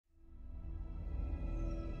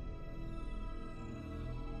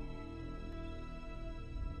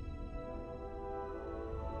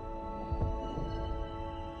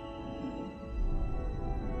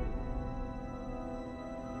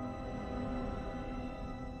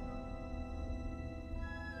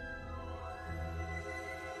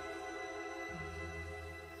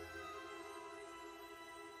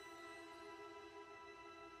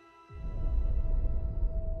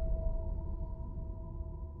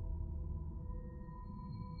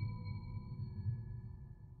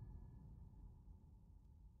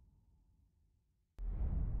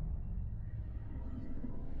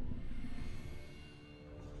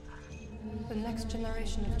next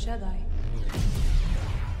generation of Jedi.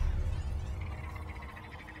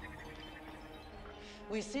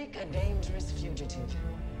 We seek a dangerous fugitive.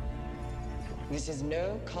 This is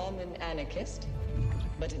no common anarchist,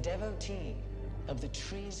 but a devotee of the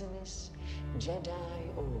treasonous Jedi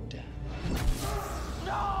Order.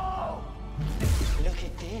 No! Look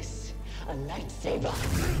at this, a lightsaber.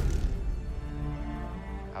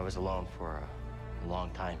 I was alone for a long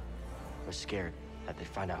time. I was scared that they'd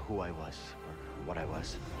find out who I was or what I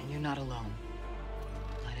was. And you're not alone.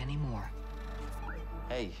 Not anymore.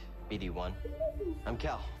 Hey, BD1. I'm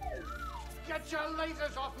Cal. Get your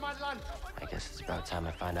lasers off my lunch! I guess it's about time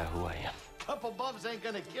I find out who I am. Couple bumps ain't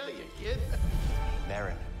gonna kill you, kid.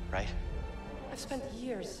 Marin, right? I've spent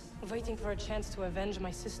years waiting for a chance to avenge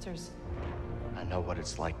my sisters. I know what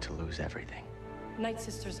it's like to lose everything. Night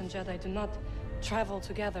Sisters and Jedi do not travel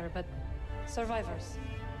together, but survivors,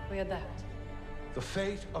 we adapt. The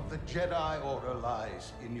fate of the Jedi Order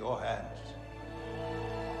lies in your hands.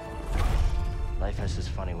 Life has this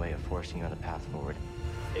funny way of forcing you on the path forward.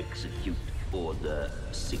 Execute Order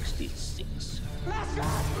 66.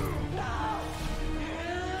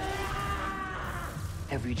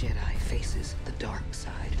 Every Jedi faces the dark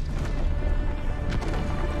side.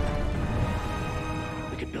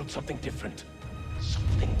 We could build something different.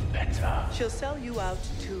 Something better. She'll sell you out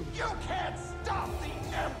too. You can't stop the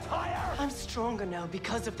Empire! I'm stronger now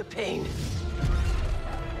because of the pain.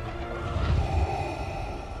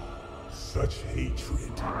 Such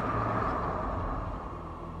hatred.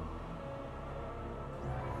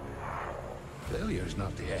 Failure is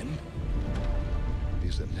not the end. It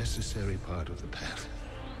is a necessary part of the path.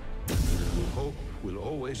 Hope will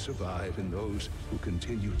always survive in those who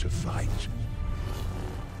continue to fight.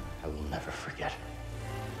 I will never forget.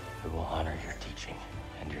 I will honor your teaching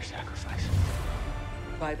and your sacrifice.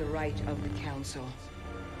 By the right of the Council,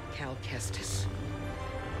 Cal Kestis.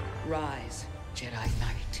 Rise, Jedi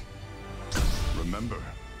Knight. Remember,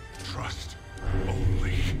 trust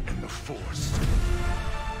only in the Force.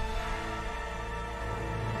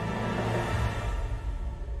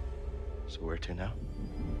 So where to now?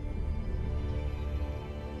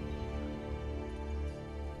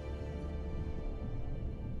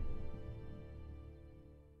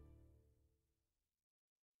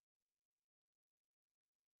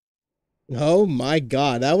 Oh my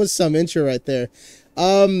god, that was some intro right there.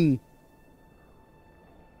 Wow.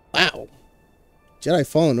 Jedi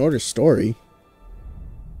Fallen Order story.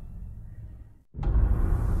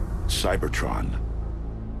 Cybertron,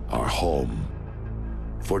 our home.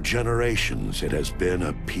 For generations, it has been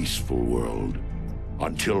a peaceful world.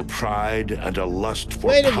 Until pride and a lust for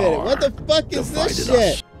Wait a power minute, what the fuck is this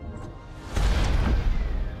divided shit? us.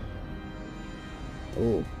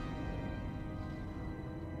 Oh.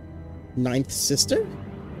 Ninth Sister?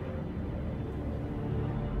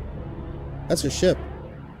 That's her ship.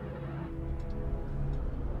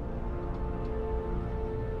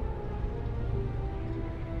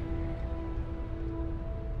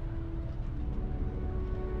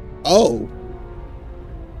 Oh.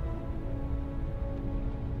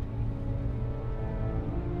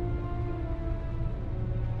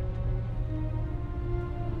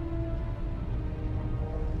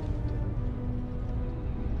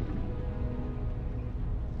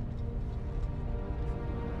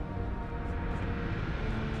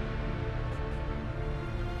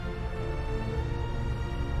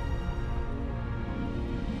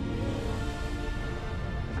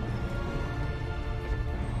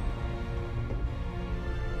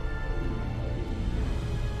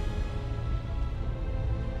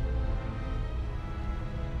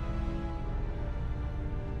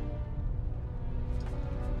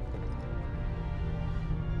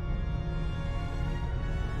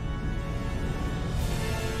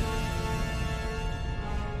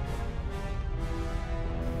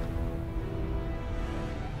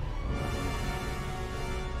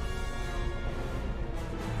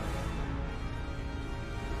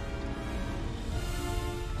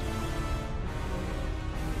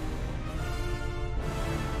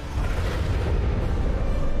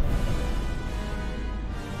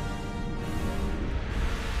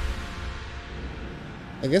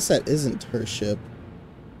 I guess that isn't her ship.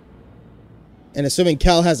 And assuming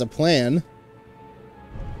Cal has a plan.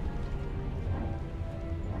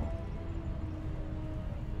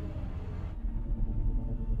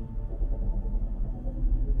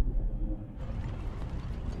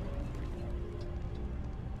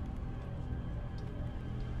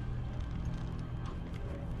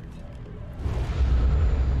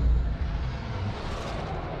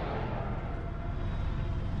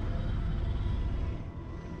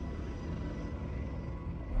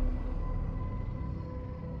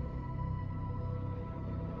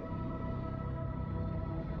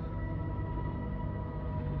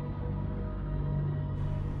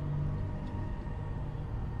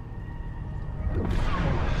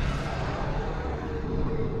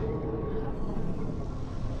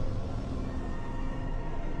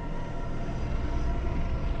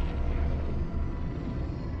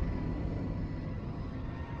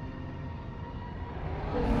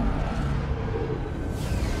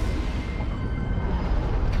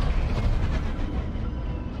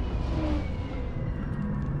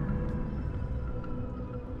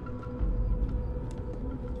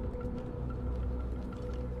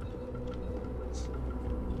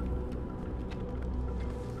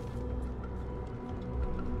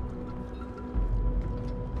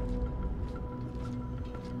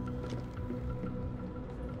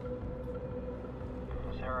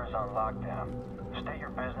 is on lockdown. State your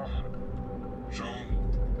business. John.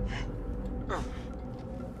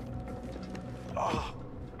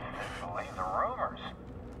 Believe the rumors.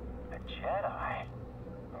 The Jedi.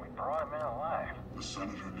 We brought him in alive. The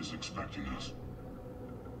Senator is expecting us.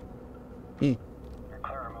 You're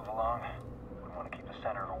clear to move along. We want to keep the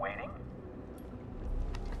Senator waiting.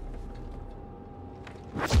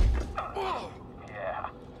 Yeah.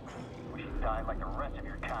 We should die like the rest of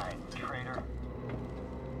your kind, traitor.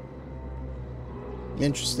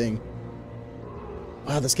 Interesting.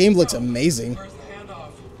 Wow, this game looks amazing. Doc,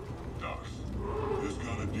 this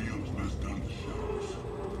kind of deal is best done in the shadows.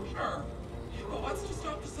 Sure. But what's to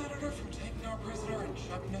stop the Senator from taking our prisoner and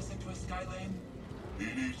shoving us into a sky lane? He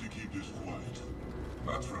needs to keep this quiet.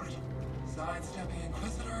 That's right. Sidestepping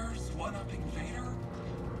Inquisitors, one-upping Vader.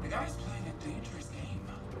 The guy's playing a dangerous game.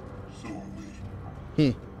 So are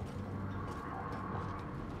we.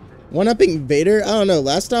 One-upping Vader? I don't know.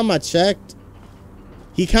 Last time I checked,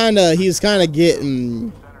 he was kind of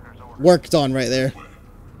getting worked on right there.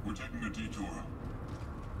 We're taking a detour.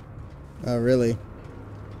 Oh, really?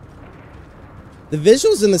 The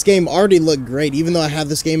visuals in this game already look great. Even though I have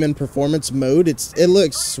this game in performance mode, it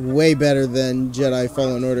looks way better than Jedi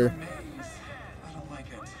Fallen Order. I don't like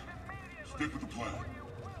it. Stick with the plan.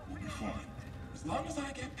 We'll be fine. As long as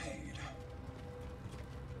I get paid.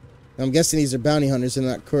 I'm guessing these are bounty hunters and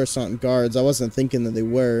not Coruscant guards. I wasn't thinking that they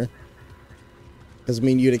were. Because, I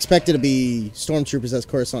mean, you'd expect it to be stormtroopers as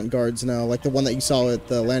Coruscant guards now, like the one that you saw at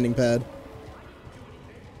the landing pad.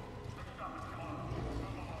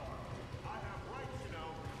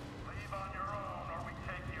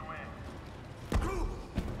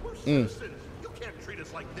 You can't treat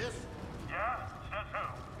us like this. Yeah? Says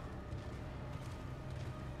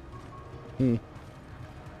who?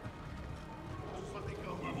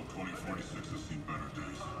 Level 2046 has seen better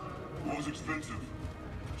days. War's expensive.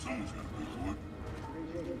 Someone's got to pay for it.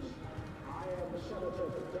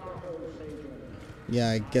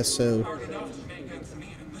 Yeah, I guess so. Hard enough to make ends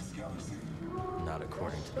meet in this galaxy. Not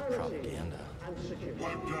according to the propaganda.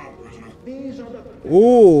 Pipe down, prisoner.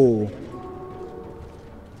 Ooh.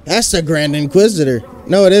 That's the Grand Inquisitor.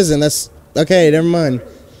 No, it isn't. That's... Okay, never mind.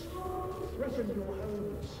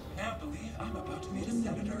 Can't believe I'm about to meet a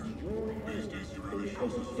Senator. These days he rarely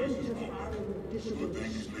shows his face in public. Good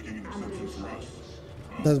thing he's making an exception for us.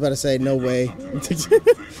 I was about to say, no way.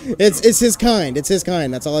 It's his kind. It's his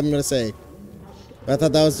kind. That's all I'm going to say. I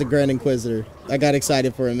thought that was the Grand Inquisitor. I got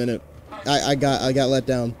excited for a minute. I got let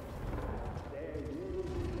down.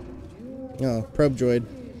 Oh, probe droid.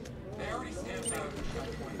 They already stamped out the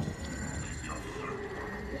checkpoint.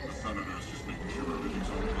 The Senator's just making sure everything's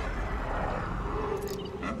on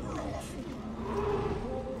the and we're off.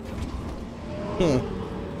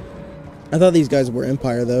 I thought these guys were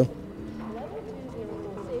Empire, though.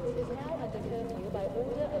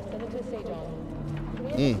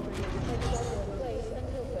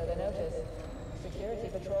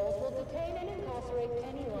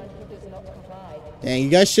 Dang, you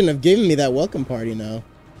guys shouldn't have given me that welcome party now.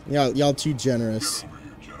 Y'all too generous.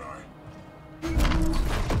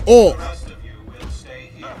 Oh! The rest of you will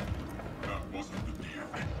stay here. That wasn't the deal.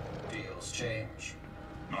 Deals change.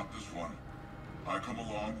 Not this one. I come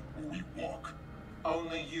along or we walk.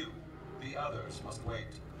 Only you. The others must wait.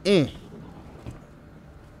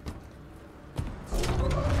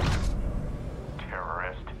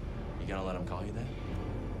 Terrorist. You gonna let him call you that?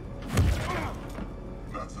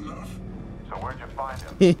 That's enough. So where'd you find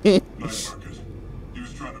him? Night market. He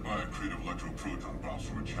was trying to buy a crate of electroproton bombs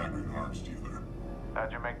from a Chagrin arms dealer.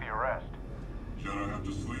 How'd you make the arrest? Jedi have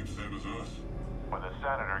to sleep, same as us. When the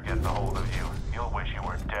Senator gets a hold of you, you'll wish you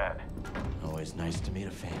were dead. Always nice to meet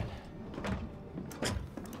a fan.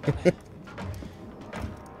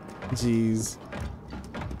 Jeez.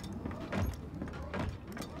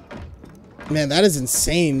 Man, that is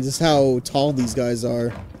insane, just how tall these guys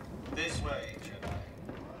are. This way, Jedi.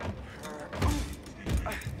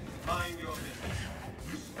 Mind your business.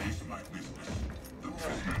 This is my business. The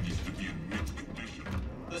prisoner needs to be in mint condition.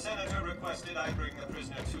 The Senator requested I bring the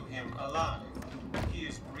prisoner to him alive. He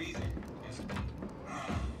is breathing, isn't he?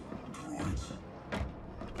 Droids.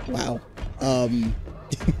 Wow.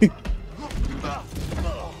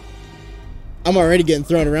 I'm already getting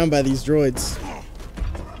thrown around by these droids.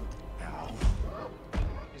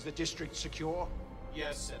 Is the district secure?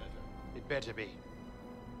 Yes, Senator. It better be.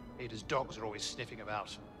 Ada's dogs are always sniffing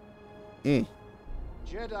about. Mm.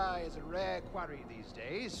 Jedi is a rare quarry these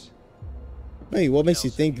days. Hey, what makes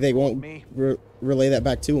you think they won't relay that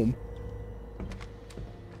back to him?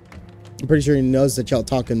 I'm pretty sure he knows that y'all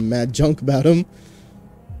talking mad junk about him.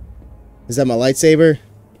 Is that my lightsaber?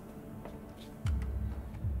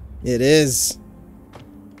 It is.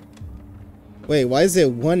 Wait, why is it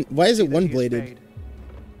one? Why is it one-bladed?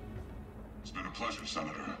 It's been a pleasure,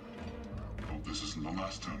 Senator. Hope this isn't the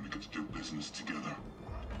last time we get to do business together.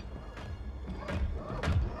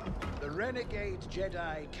 The renegade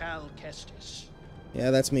Jedi Cal Kestis.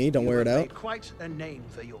 Yeah, that's me. Don't wear it out. Made quite a name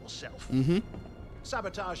for yourself. Mm-hmm.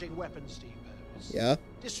 Sabotaging weapons depots. Yeah.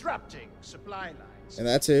 Disrupting supply lines. And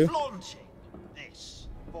that too. Flaunting this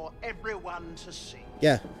for everyone to see.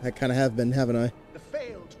 Yeah, I kind of have been, haven't I? The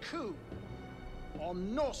failed coup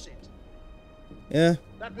on Norset. Yeah.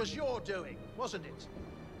 That was your doing, wasn't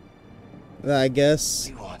it? I guess.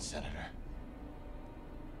 What do you want, Senator?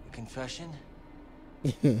 A confession?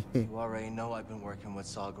 You already know I've been working with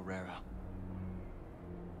Saw Gerrera.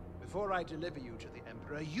 Before I deliver you to the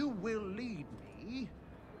Emperor, you will lead me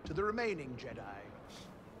to the remaining Jedi.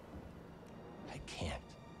 I can't.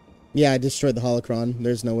 Yeah, I destroyed the holocron.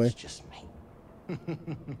 There's no way. It's just me.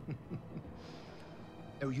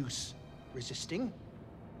 No use resisting.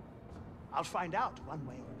 I'll find out one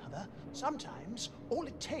way or another. Sometimes all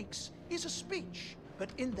it takes is a speech.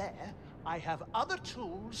 But in there, I have other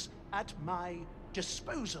tools at my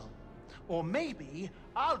disposal. Or maybe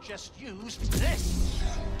I'll just use this.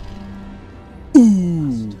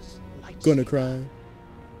 Ooh, gonna cry.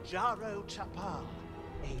 Jaro Tapal,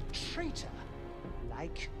 a traitor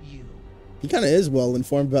like you. He kind of is well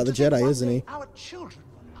informed about the Jedi, isn't he? Our children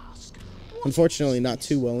will ask, Unfortunately, not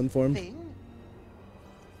too well informed.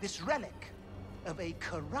 This relic of a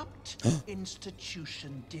corrupt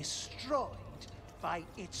institution destroyed by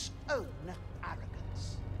its own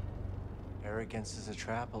arrogance. Arrogance is a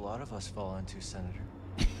trap a lot of us fall into, Senator.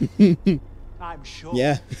 I'm sure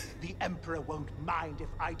the Emperor won't mind if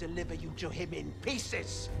I deliver you to him in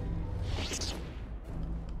pieces.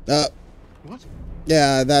 What?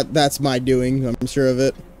 Yeah, that's my doing. I'm sure of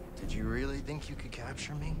it. Did you really think you could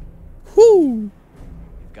capture me? Whoo!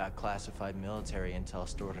 You've got classified military intel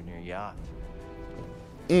stored on your yacht.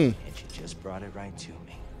 Mm. And you just brought it right to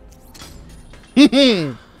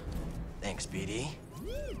me. Thanks, BD.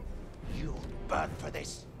 You'll burn for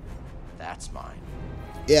this. That's mine.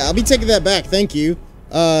 Yeah, I'll be taking that back. Thank you.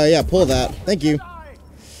 Yeah, pull that. Thank you.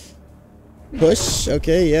 Push.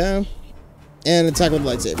 Okay, yeah. And attack with the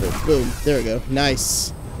lightsaber. Boom. There we go.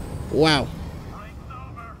 Nice. Wow.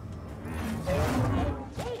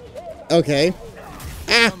 Okay.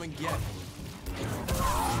 Ah!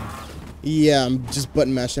 Yeah, I'm just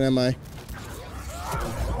button mashing, am I?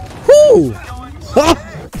 Whoo!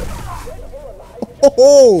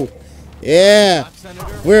 Oh! Yeah!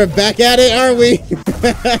 We're back at it, aren't we?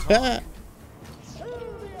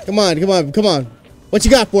 Come on, come on, come on. What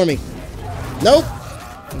you got for me? Nope.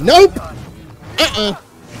 Nope.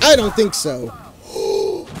 I don't think so.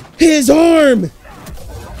 His arm!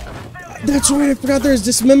 That's right, I forgot there's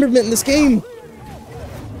dismemberment in this game.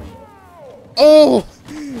 Oh!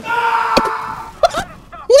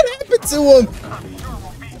 What happened to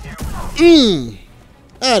him?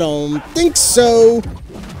 I don't think so.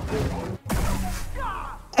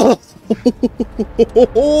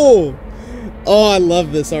 Oh, I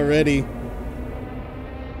love this already.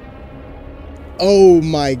 Oh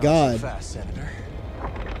my god. Fast, Senator.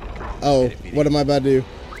 Oh, what am I about to do?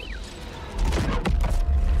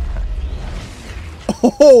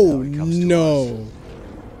 Oh no.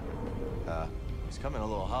 He's coming a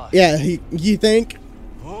little hot. Yeah, you think?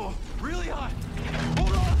 Oh, really hot.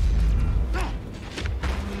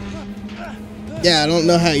 Yeah, I don't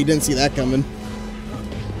know how you didn't see that coming.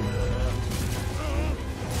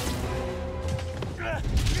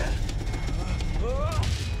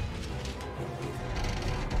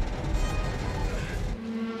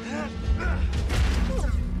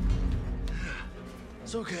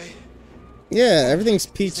 It's okay. Yeah, everything's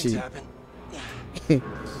peachy. Things happen. We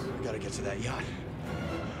gotta get to that yacht.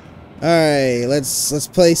 All right, let's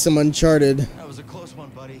play some Uncharted. That was a close one,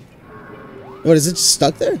 buddy. What, is it just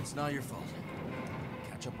stuck there? It's not your fault.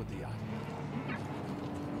 Catch up with the yacht.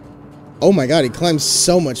 Oh my god, he climbs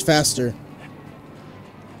so much faster.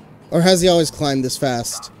 Or has he always climbed this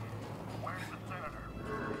fast?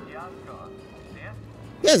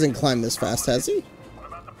 He hasn't climbed this fast, has he? What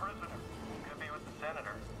about the prisoner? Could be with the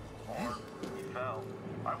senator. Or he fell.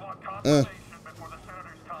 I want confirmation before the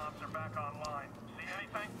senator's comms are back online. See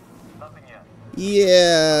anything? Nothing yet.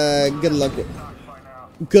 Yeah, good luck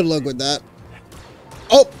with that.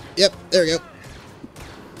 Oh, yep, there we go.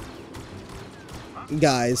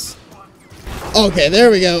 Guys. Okay, there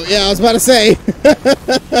we go. Yeah, I was about to say.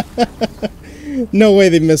 No way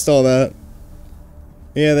they missed all that.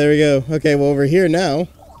 Yeah, there we go. Okay, well, over here now.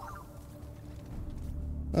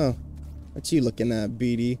 Oh, what you looking at,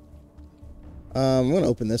 BD? I'm gonna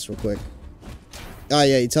open this real quick. Oh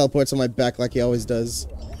yeah, he teleports on my back like he always does.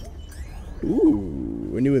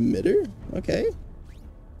 Ooh, a new emitter? Okay.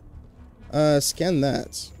 Scan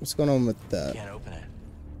that. What's going on with that? Can't open it.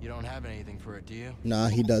 You don't have anything for it, do you? Nah,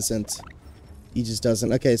 he doesn't. He just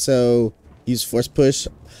doesn't. Okay, so use force push.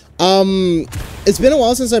 It's been a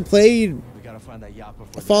while since I played We gotta find that yacht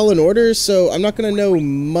before Fallen Order, so I'm not gonna know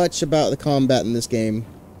much about the combat in this game.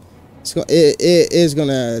 It is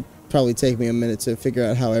gonna probably take me a minute to figure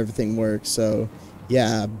out how everything works. So,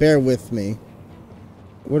 yeah, bear with me.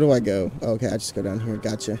 Where do I go? Oh, okay, I just go down here.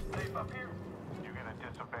 Gotcha. Safe up here? You're gonna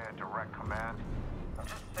disobey a direct command? I'm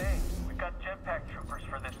just saying, we got jetpack troopers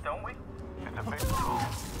for this, don't we? It's a big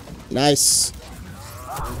move. Nice.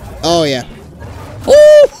 Oh yeah.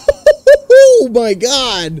 Oh my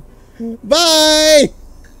God. Bye.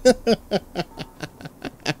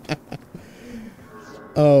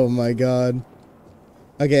 Oh my God.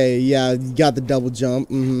 Okay, yeah, you got the double jump.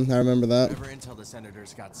 I remember that. Whatever intel the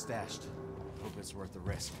senators got stashed. Hope it's worth the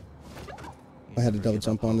risk. I had to double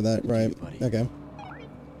jump onto that, right? Okay.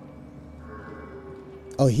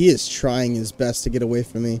 Oh, he is trying his best to get away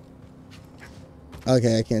from me.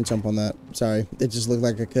 Okay, I can't jump on that. Sorry. It just looked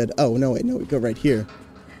like I could. Oh, no, wait, no, we go right here.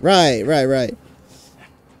 Right.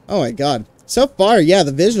 Oh my God. So far, yeah,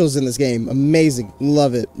 the visuals in this game, amazing.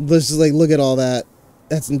 Love it. Let's just, like, look at all that.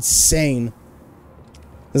 That's insane.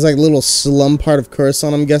 There's, like, a little slum part of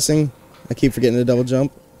Coruscant, I'm guessing. I keep forgetting to double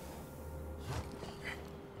jump.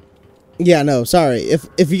 Yeah, no, sorry.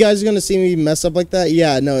 If you guys are gonna see me mess up like that,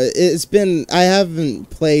 yeah, no, it's been... I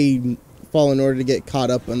haven't played Fallen Order to get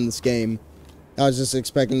caught up on this game. I was just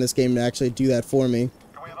expecting this game to actually do that for me. Do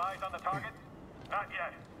we have eyes on the target? Not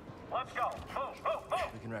yet. Let's go. Move.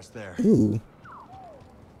 We can rest there. Ooh.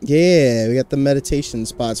 Yeah, we got the meditation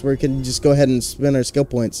spots where we can just go ahead and spin our skill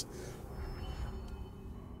points.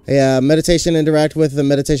 Yeah, meditation, interact with the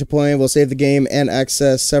meditation point will save the game and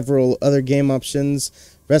access several other game options.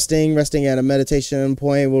 Resting at a meditation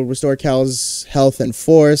point will restore Cal's health and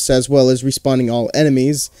force, as well as respawning all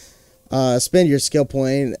enemies. Spend your skill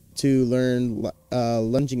point to learn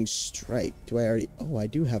lunging strike. Do I already... Oh, I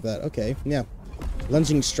do have that. Okay, yeah.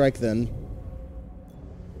 Lunging strike, then.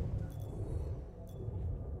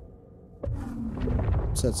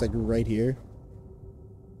 So it's like right here.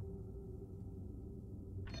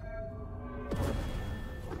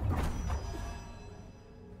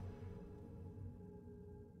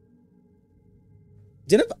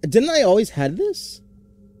 Didn't I always had this?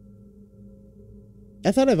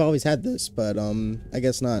 I thought I've always had this, but I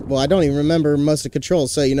guess not. Well, I don't even remember most of the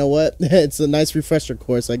controls, so you know what? It's a nice refresher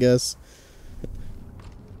course, I guess.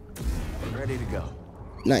 Ready to go.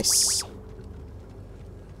 Nice.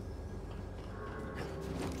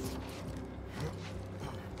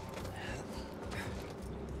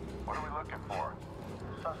 What are we looking for?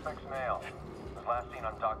 Suspect's male. Was last seen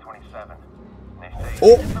on Dock 27. They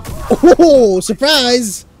say... Oh,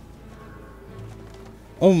 surprise!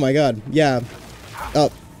 Oh my God, yeah.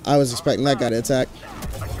 Oh, I was expecting that guy to attack.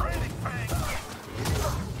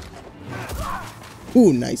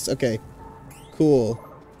 Ooh, nice. Okay, cool.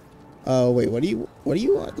 Oh wait, what are you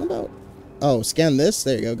talking about? Oh, scan this.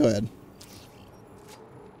 There you go. Go ahead.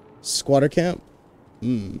 Squatter camp.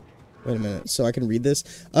 Wait a minute. So I can read this.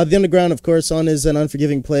 The underground of Coruscant is an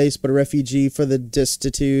unforgiving place, but a refuge for the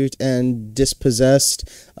destitute and dispossessed.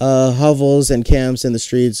 Hovels and camps in the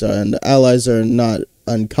streets and allies are not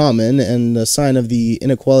uncommon, and a sign of the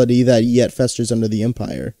inequality that yet festers under the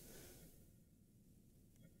Empire.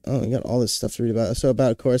 Oh, we got all this stuff to read about. So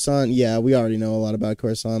about Coruscant, yeah, we already know a lot about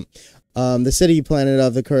Coruscant. The city planet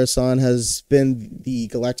of the Coruscant has been the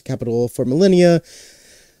galactic capital for millennia.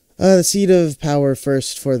 The seat of power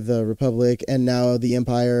first for the Republic, and now the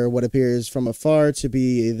Empire. What appears from afar to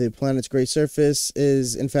be the planet's great surface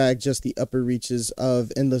is, in fact, just the upper reaches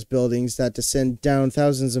of endless buildings that descend down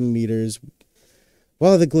thousands of meters,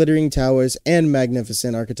 while the glittering towers and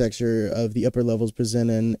magnificent architecture of the upper levels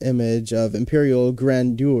present an image of imperial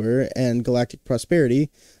grandeur and galactic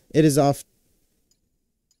prosperity. It is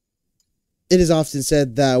often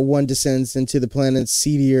said that one descends into the planet's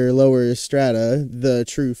seedier lower strata, the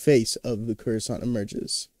true face of the Coruscant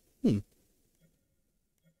emerges.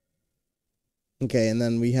 Okay, and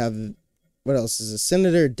then we have, what else is this?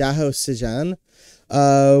 Senator Daho Sijan.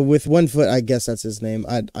 With 1 foot, I guess that's his name.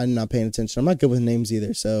 I'm not paying attention. I'm not good with names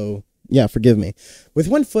either, so yeah, forgive me. With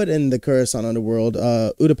 1 foot in the Coruscant underworld,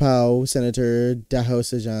 Utapau Senator Daho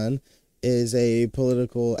Sijan is a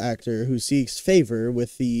political actor who seeks favor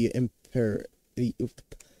with the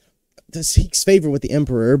seeks favor with the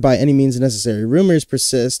Emperor by any means necessary. Rumors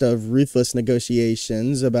persist of ruthless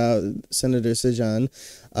negotiations about Senator Sejan,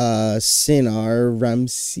 Sinar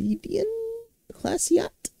Ramsedian class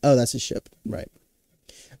yacht. Oh, that's a ship, right?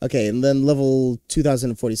 Okay, and then level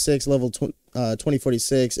 2046, level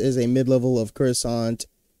 2046 is a mid-level of Coruscant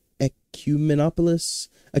Ecumenopolis,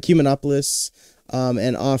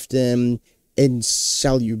 and often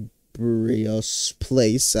insalubrious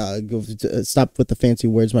place. Stop with the fancy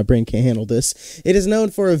words, my brain can't handle this. It is known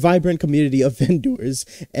for a vibrant community of vendors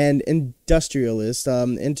and industrialists,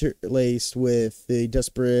 interlaced with the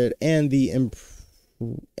desperate and the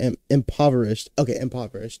impoverished. Okay,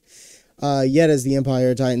 impoverished. Yet as the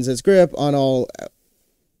Empire tightens its grip on all...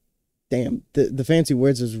 Damn, the fancy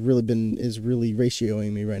words is really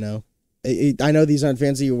ratioing me right now. I know these aren't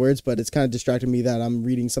fancy words, but it's kind of distracting me that I'm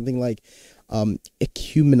reading something like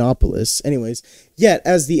Ecumenopolis. Anyways, yet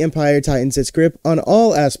as the Empire tightens its grip on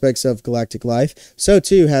all aspects of galactic life, so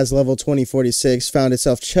too has level 2046 found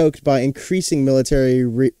itself choked by increasing military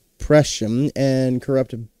repression and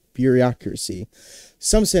corrupt bureaucracy.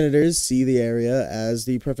 Some senators see the area as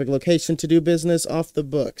the perfect location to do business off the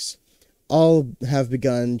books. All have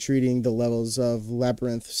begun treating the levels of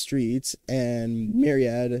labyrinth streets and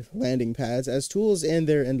myriad landing pads as tools in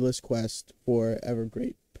their endless quest for ever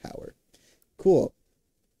great power. Cool.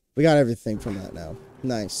 We got everything from that now.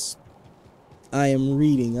 Nice. I am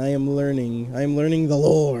reading. I am learning. I am learning the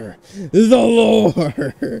lore. The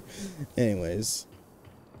lore! Anyways.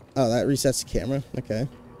 Oh, that resets the camera. Okay.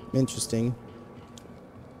 Interesting.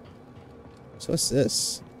 So what's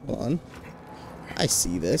this? Hold on. I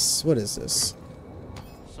see this. What is this?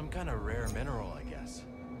 Some kind of rare mineral, I guess.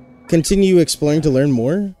 Continue exploring to learn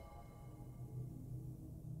more?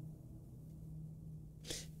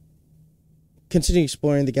 Continue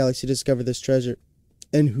exploring the galaxy to discover this treasure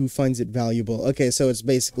and who finds it valuable. Okay, so it's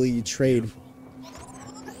basically trade.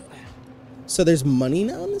 So there's money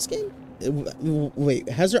now in this game? Wait,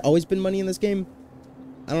 has there always been money in this game?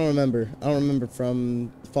 I don't remember. I don't remember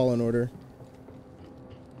from Fallen Order.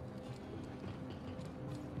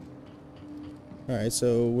 Alright,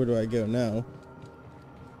 so where do I go now?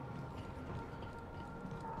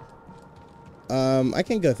 I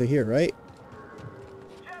can go through here, right?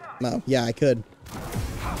 No, yeah, I could.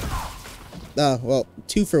 Well,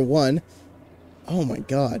 2 for 1. Oh my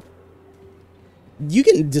god. You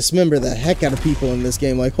can dismember the heck out of people in this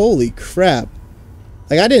game, like, holy crap.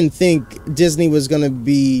 Like, I didn't think Disney was gonna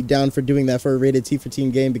be down for doing that for a rated T for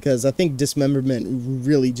teen game, because I think dismemberment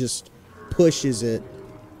really just pushes it.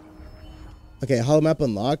 Okay, holomap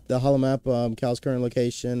unlocked. The holomap, Cal's current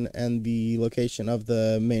location and the location of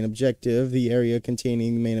the main objective. The area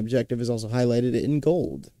containing the main objective is also highlighted in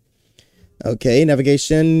gold. Okay,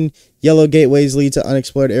 navigation. Yellow gateways lead to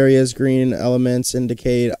unexplored areas. Green elements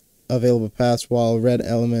indicate available paths, while red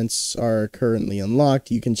elements are currently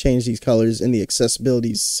unlocked. You can change these colors in the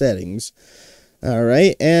accessibility settings.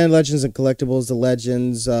 Alright, and legends and collectibles. The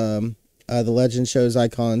legend shows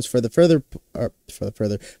icons for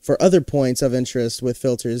other points of interest with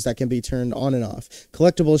filters that can be turned on and off.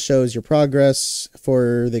 Collectibles shows your progress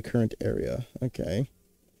for the current area. Okay.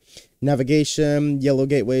 Navigation. Yellow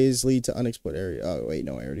gateways lead to unexplored area. Oh wait,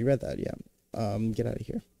 no, I already read that. Yeah. Get out of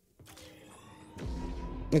here.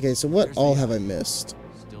 Okay, so what all have I missed?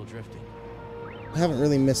 Still drifting. I haven't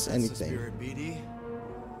really missed That's anything. The spirit, BD.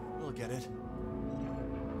 We'll get it.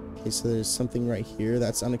 Okay, so there's something right here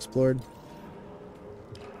that's unexplored.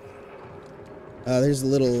 There's a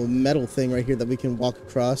little metal thing right here that we can walk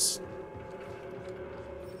across.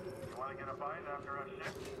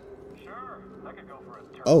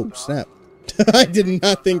 Oh, snap. I did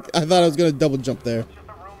not think... I thought I was going to double jump there.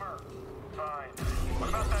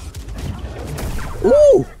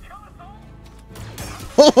 Ooh!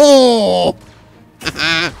 Oh!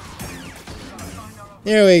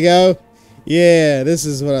 There we go. Yeah, this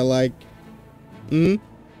is what I like. You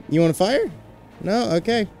want to fire? No?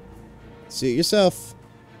 Okay. Suit yourself.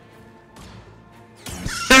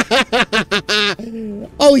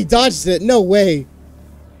 Oh, he dodged it. No way.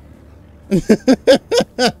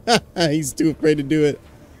 He's too afraid to do it.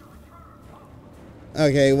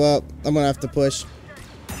 Okay, well, I'm gonna have to push.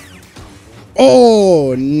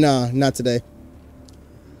 Oh, nah, not today.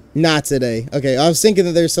 Not today. Okay, I was thinking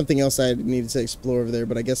that there's something else I needed to explore over there,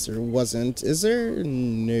 but I guess there wasn't. Is there?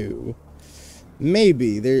 No.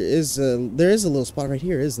 Maybe. There is a little spot right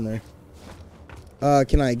here, isn't there?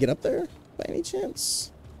 Can I get up there by any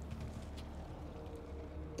chance?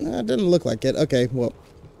 It doesn't look like it. Okay, well,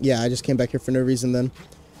 yeah, I just came back here for no reason then.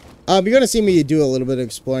 You're going to see me do a little bit of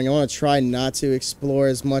exploring. I want to try not to explore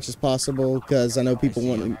as much as possible because I know people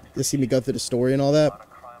want to see me go through the story and all that.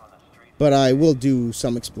 but I will do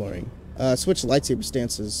some exploring. Switch lightsaber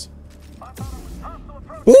stances.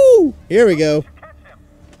 Woo! Here we go.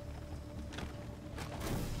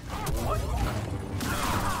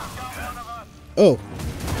 Oh.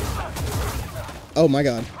 Oh my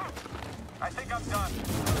god. I think I'm done.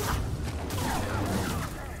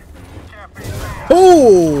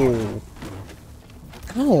 Oh!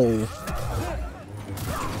 Ow.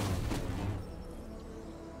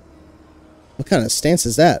 What kind of stance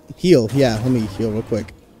is that? Heal. Yeah, let me heal real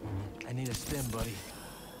quick. I need a stim, buddy.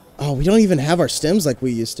 Oh, we don't even have our stems like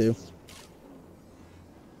we used to.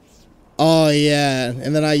 Oh, yeah.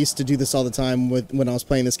 And then I used to do this all the time when I was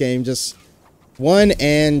playing this game. Just 1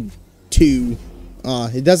 and 2.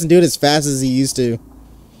 It doesn't do it as fast as he used to.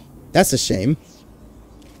 That's a shame.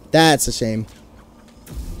 That's a shame.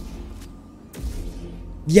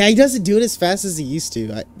 Yeah, he doesn't do it as fast as he used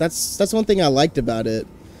to. That's one thing I liked about it.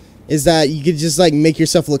 Is that you could just like make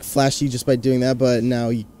yourself look flashy just by doing that, but now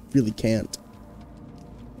you really can't.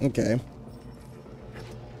 Okay.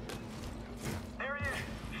 There he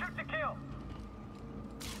is. Shoot to kill.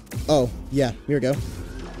 Oh, yeah, here we go.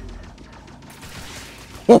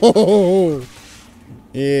 Oh,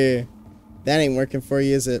 yeah. That ain't working for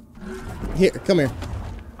you, is it? Here, come here.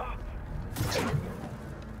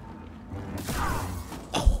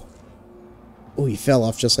 Oh. Oh, he fell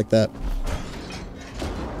off just like that.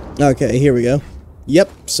 Okay, here we go.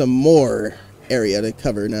 Yep, some more area to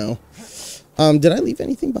cover now. Did I leave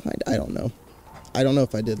anything behind? I don't know. I don't know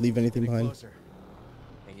if I did leave anything behind. Closer.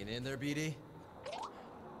 Hanging in there, BD?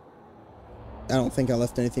 I don't think I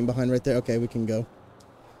left anything behind right there. Okay, we can go.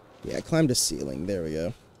 Yeah, I climbed a ceiling. There we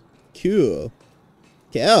go. Cool.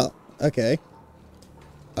 Cool. Okay.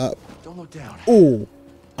 Don't look down. Oh,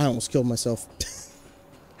 I almost killed myself.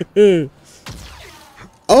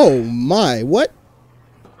 Oh my, what?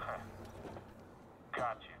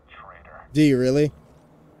 Got you, traitor. Do you really?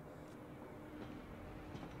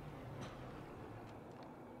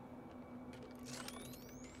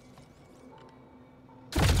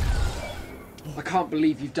 I can't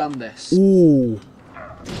believe you've done this. Ooh.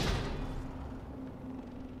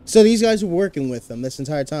 So these guys were working with them this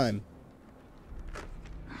entire time.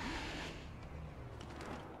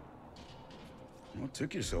 What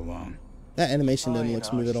took you so long? That animation didn't look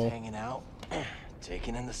smooth at all. Hanging out,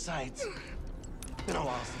 taking in the sights. Been a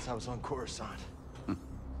while since I was on Coruscant.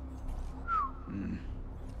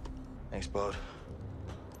 Thanks, bud.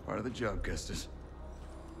 Part of the job, Kestis.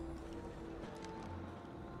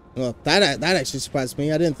 Well, that actually surprised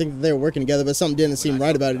me. I didn't think that they were working together, but something didn't seem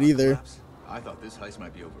right about it either. I thought this heist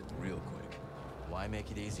might be over real quick. Why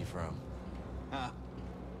make it easy for him?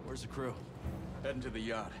 Where's the crew? Heading to the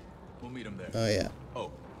yacht. We'll meet him there. Oh, yeah.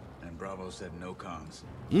 Oh, and Bravo said no comms.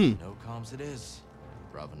 No comms it is.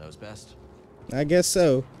 Bravo knows best. I guess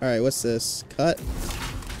so. All right, what's this? Cut.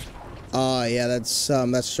 Oh, yeah, that's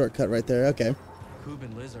a shortcut right there. Okay. Coob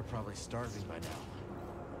and Liz are probably starving by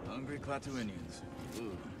now. Hungry Klaatuinians.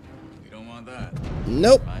 Ooh, we don't want that.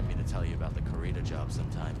 Nope. Remind me to tell you about the Corita job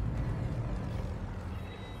sometime.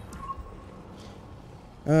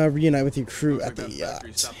 Reunite with your crew Looks at the like that yacht.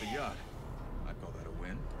 factory stopped the yacht. I'd call that a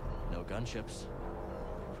win. No gunships.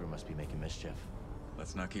 Crew must be making mischief.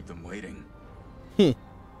 Let's not keep them waiting.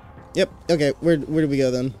 Yep. Okay. Where do we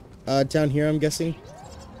go then? Down here, I'm guessing.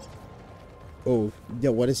 Oh,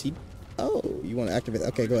 yeah. What is he? Oh, you want to activate?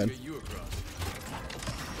 Okay, go ahead. Get you across.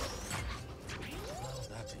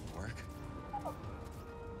 That didn't work.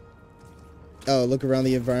 Oh, look around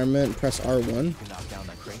the environment. Press R1. You can knock down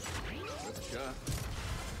that crate. Worth a shot.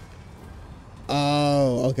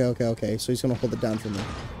 Oh, okay. So he's gonna hold it down for me.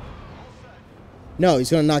 No,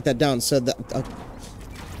 he's gonna knock that down. So that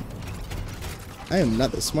I am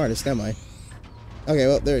not the smartest, am I? Okay,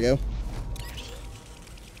 well, there we go.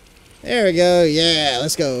 There we go. Yeah,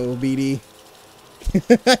 let's go, BD.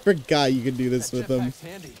 I forgot you could do this with him.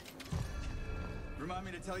 Handy. Remind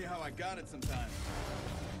me to tell you how I got it sometime.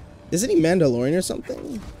 Isn't he Mandalorian or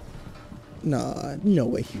something? Nah, no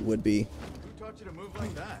way he would be. Who taught you to move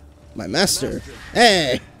like that? My master.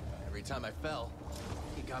 Hey! Every time I fell,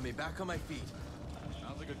 he got me back on my feet.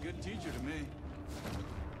 Sounds like a good teacher to me.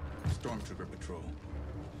 Stormtrooper patrol.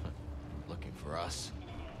 Looking for us.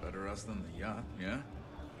 Better us than the yacht, yeah?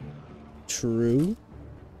 True.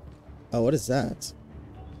 Oh, what is that?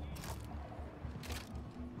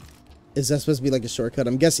 Is that supposed to be like a shortcut?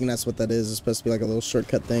 I'm guessing that's what that is. It's supposed to be like a little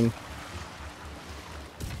shortcut thing.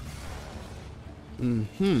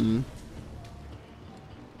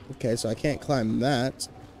 Okay, so I can't climb that.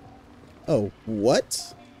 Oh,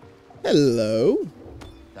 what? Hello?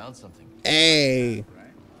 Found something. Hey!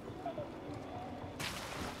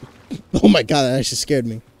 Oh my god, that actually scared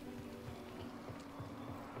me.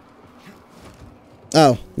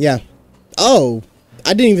 Oh, yeah. Oh,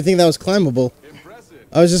 I didn't even think that was climbable.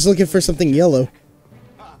 I was just looking for something yellow.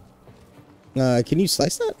 Can you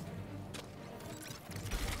slice that?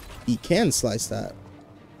 You can slice that.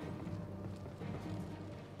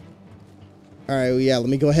 Alright, well, yeah, let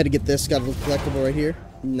me go ahead and get this. Got a little collectible right here.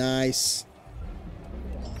 Nice.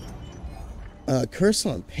 Curse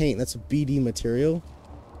on paint. That's a BD material.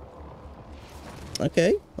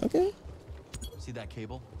 Okay, okay. See that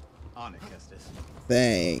cable? On it, Kestis.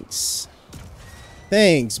 Thanks.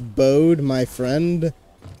 Thanks, Bode, my friend.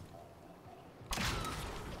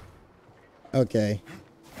 Okay.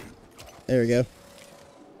 There we go.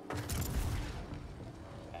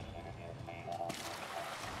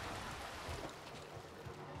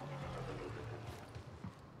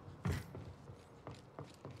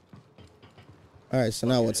 Alright, so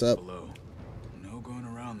now what's up? No going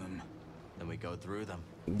around them. Then we go through them.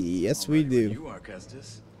 Yes, we do. You are,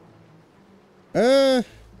 Kestis. I'm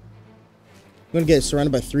gonna get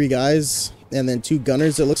surrounded by 3 guys and then 2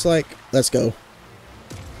 gunners, it looks like. Let's go.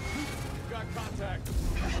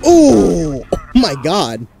 Oh my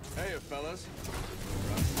god. Hey, fellas.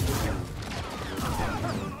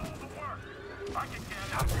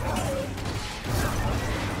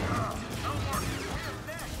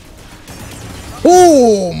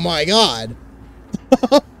 Oh my god.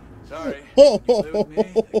 Sorry.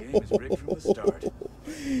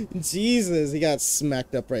 Jesus, he got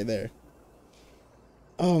smacked up right there.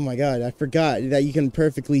 Oh my god, I forgot that you can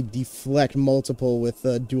perfectly deflect multiple with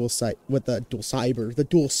the dual saber. The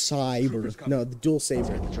dual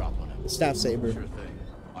saber. Staff saber. Sure thing.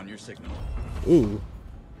 On your signal. Ooh.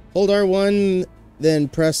 Hold R1, then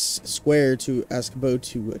press square to ask Bo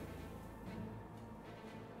to...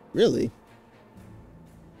 Really?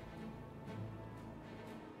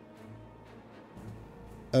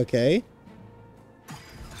 Okay.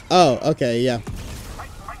 Oh, okay, yeah.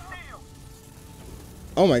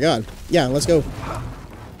 Oh my god. Yeah, let's go.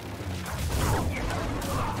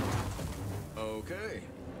 Okay.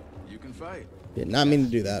 You can fight. Did not mean to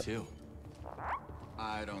do that.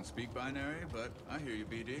 I don't speak binary, but I hear you,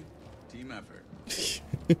 BD. Team effort.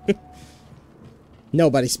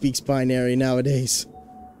 Nobody speaks binary nowadays.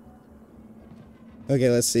 Okay,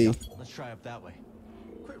 let's see. Let's try up that way.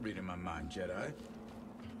 Quit reading my mind, Jedi.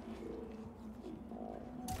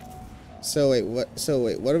 So wait,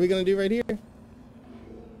 what are we gonna do right here?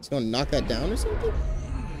 He's gonna knock that down or something?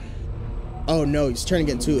 Oh no, he's turning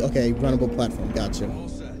it into okay, runnable platform. Gotcha.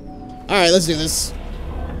 Alright, let's do this.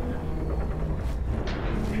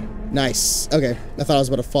 Nice. Okay. I thought I was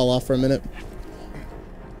about to fall off for a minute.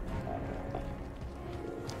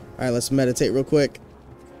 Alright, let's meditate real quick.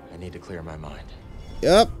 I need to clear my mind.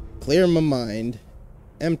 Yep. Clear my mind.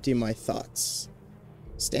 Empty my thoughts.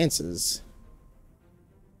 Stances.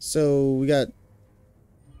 So we got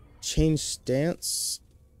change stance.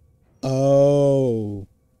 Oh.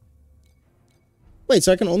 Wait,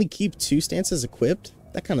 so I can only keep 2 stances equipped?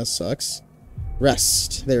 That kind of sucks.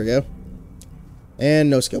 Rest. There we go. And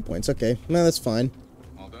no skill points. Okay. No, that's fine.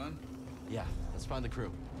 All done? Yeah, let's find the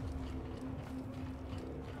crew.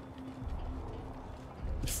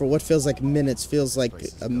 For what feels like minutes, feels like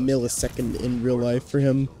a millisecond in real life for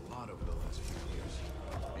him.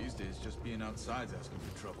 These days, just being outside's asking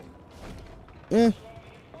for trouble. Eh.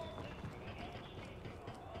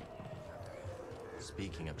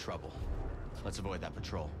 Speaking of trouble, let's avoid that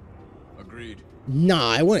patrol. Agreed.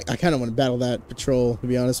 Nah, I kind of want to battle that patrol, to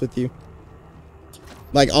be honest with you.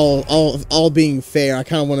 Like all being fair, I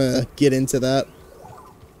kind of want to get into that.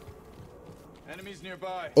 Enemies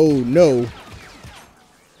nearby. Oh no.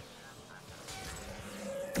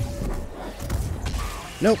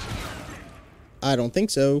 Nope. I don't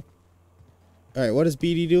think so. Alright, what is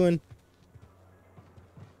BD doing?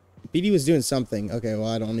 BD was doing something. Okay, well,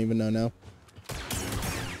 I don't even know now.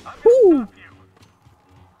 Woo!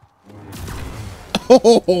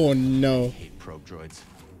 Oh, no. I hate probe droids.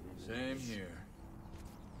 Same here.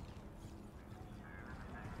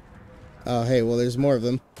 Oh, hey, well, there's more of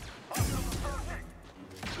them.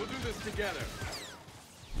 We'll do this together.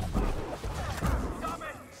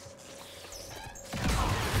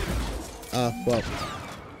 Well.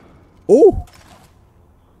 Oh!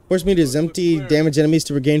 Force meters empty, damage enemies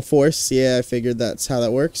to regain force. Yeah, I figured that's how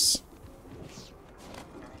that works.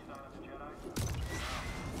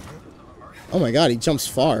 Oh my god, he jumps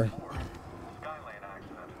far.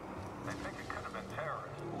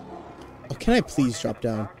 Oh, can I please drop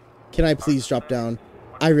down? Can I please drop down?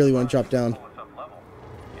 I really want to drop down.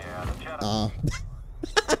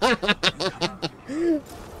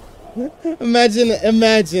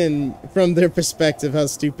 Imagine from their perspective how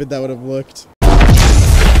stupid that would have looked.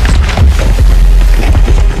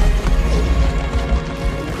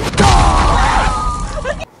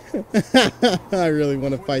 I really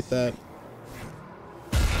want to fight that.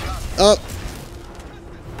 Oh.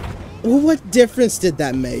 Well, what difference did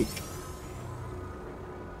that make?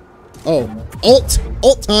 Oh, ult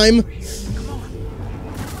time.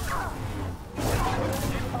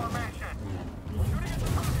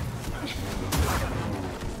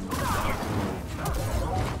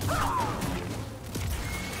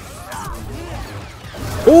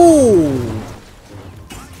 Ooh.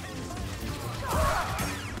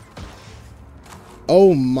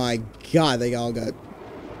 Oh my god, they all got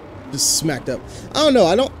just smacked up. I don't know.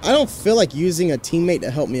 I don't feel like using a teammate to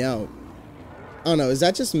help me out. I don't know. Is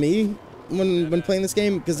that just me when playing this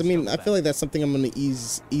game? Because I mean, I feel like that's something I'm gonna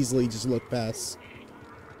easily just look past.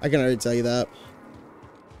 I can already tell you that.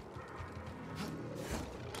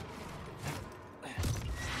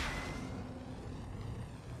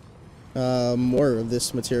 More of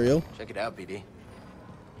this material. Check it out, BD.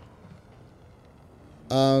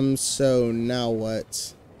 So now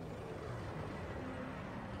what?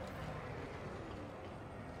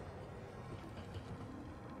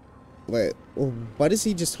 Wait, well, what is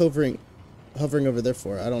he just hovering over there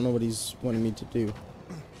for? I don't know what he's wanting me to do.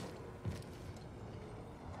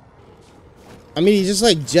 I mean, he just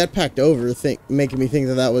like jetpacked over, making me think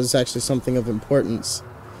that that was actually something of importance.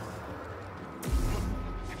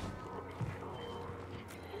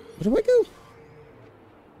 Where do I go?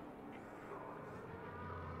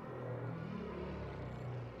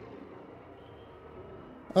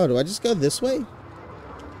 Oh, do I just go this way?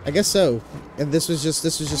 I guess so. And this was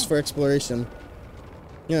just for exploration.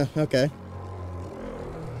 Yeah, okay.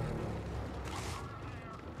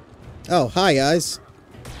 Oh, hi guys.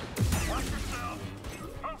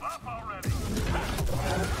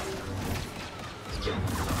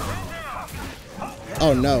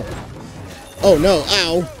 Oh no. Oh no,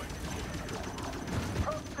 ow.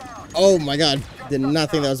 Oh my god. Did not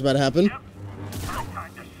think that was about to happen.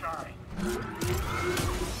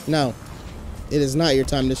 No. It is not your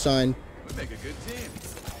time to shine. We make a good team.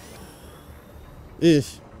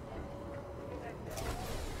 If.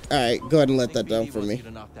 Alright, go ahead and let that down for me.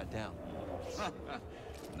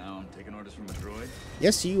 Now I'm taking orders from a droid.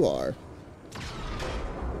 Yes, you are.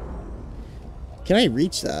 Can I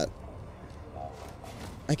reach that?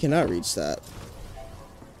 I cannot reach that.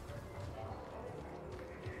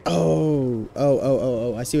 Oh.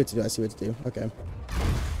 I see what to do. I see what to do. Okay.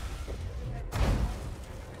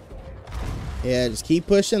 Yeah, just keep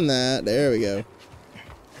pushing that. There we go.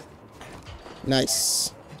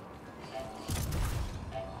 Nice.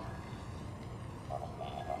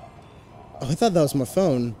 Oh, I thought that was my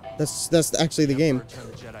phone. That's actually the game.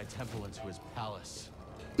 Turn the Jedi Temple into his palace.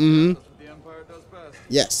 Mm-hmm. That's what the Empire does best.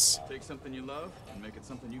 Yes. Take something you love and make it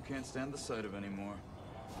something you can't stand the sight of anymore.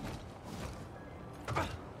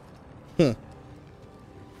 Huh.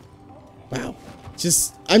 Wow.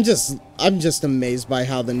 I'm just amazed by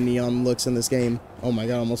how the neon looks in this game. Oh my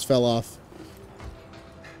god, I almost fell off.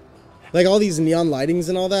 Like all these neon lightings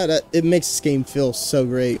and all that, it makes this game feel so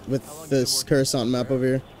great with this Coruscant map over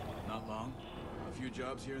here. Not long. A few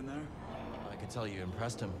jobs here and there. I can tell you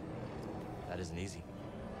impressed him. That isn't easy.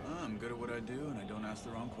 I'm good at what I do and I don't ask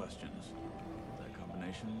the wrong questions. That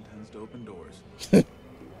combination tends to open doors.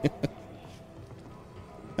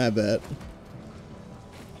 I bet.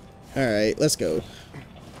 Alright, let's go.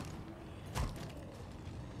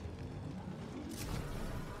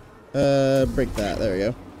 Break that. There we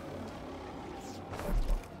go.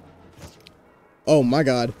 Oh my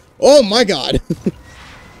god. Oh my god!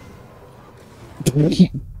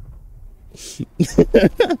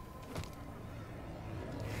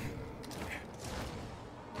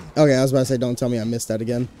 Okay, I was about to say, don't tell me I missed that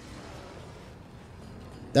again.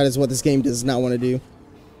 That is what this game does not want to do.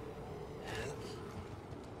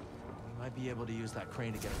 We might be able to use that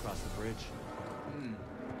crane to get across the bridge.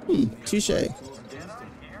 Touche.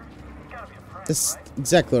 That's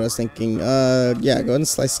exactly what I was thinking. Yeah, go ahead and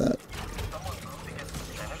slice that.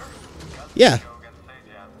 Yeah.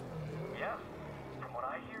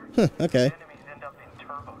 Huh, okay.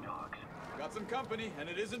 Got some company and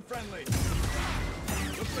it isn't friendly.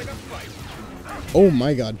 Looks like a fight. Oh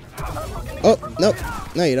my god. Oh, nope.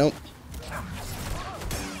 No, you don't.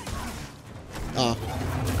 Ah.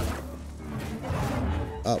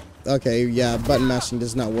 Oh, okay, yeah, button mashing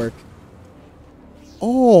does not work.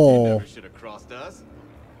 Oh. Never should have crossed us.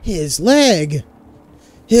 His leg!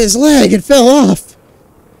 His leg! It fell off!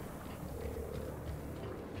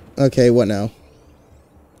 Okay, what now?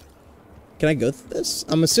 Can I go through this?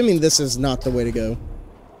 I'm assuming this is not the way to go.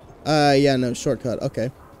 Yeah, no, shortcut.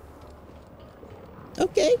 Okay.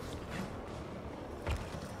 Okay.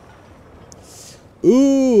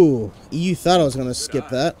 Ooh, you thought I was gonna skip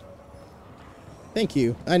that. Thank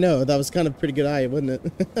you. I know, that was kind of a pretty good eye, wasn't it?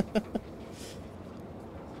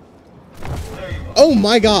 Oh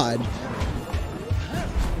my god!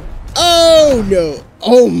 Oh no!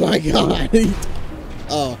 Oh my god!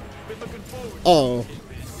 Oh. Oh.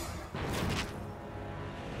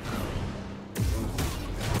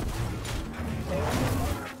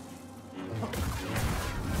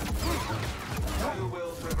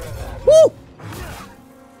 Woo!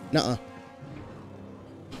 Nuh-uh.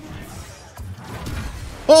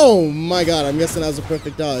 Oh my god, I'm guessing that was a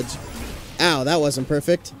perfect dodge. Ow, that wasn't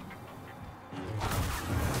perfect.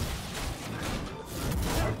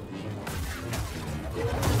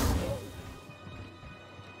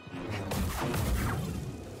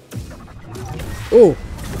 Oh!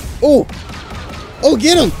 Oh! Oh,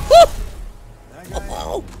 get him! Oh!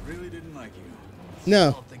 Oh. Really didn't like you. No.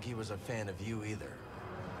 I don't think he was a fan of you either.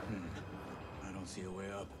 I don't see a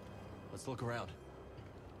way up. Let's look around.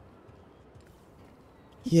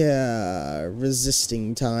 Yeah,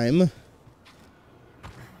 resisting time.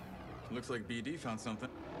 Looks like BD found something.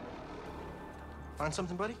 Find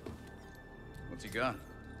something, buddy? What's he got?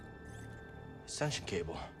 Ascension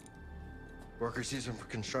cable. Workers use them for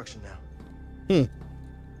construction now. Hmm.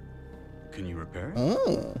 Can you repair it?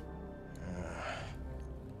 Oh.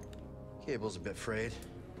 Cable's a bit frayed.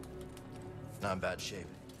 Not in bad shape.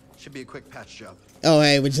 Should be a quick patch job. Oh,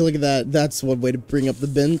 hey, would you look at that? That's one way to bring up the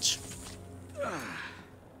bench.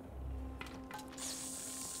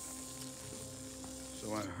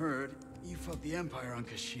 So I heard you fought the Empire on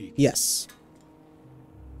Kashyyyk. Yes.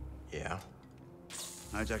 Yeah.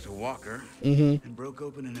 Hijacked a walker and broke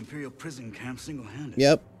open an Imperial prison camp single-handed.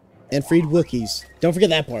 Yep. And freed Wookiees. Don't forget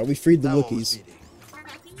that part. We freed the That one was Wookiees.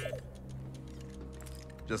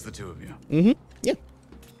 Just the two of you. Mm-hmm. Yeah.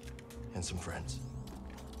 And some friends.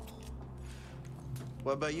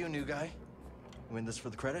 What about you, new guy? You in this for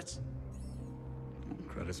the credits?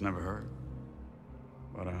 Credits never hurt.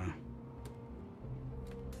 But, I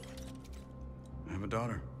have a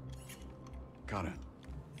daughter. Kata.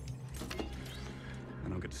 I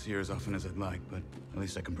don't get to see her as often as I'd like, but at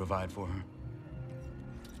least I can provide for her.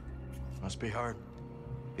 Must be hard,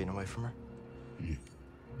 being away from her.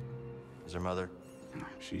 Is her mother?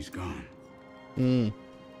 She's gone. Hmm.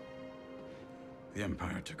 The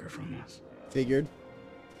Empire took her from us. Figured.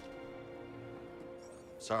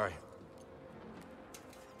 Sorry.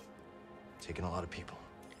 Taking a lot of people.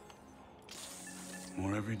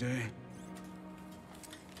 More every day.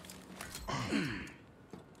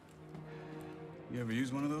 You ever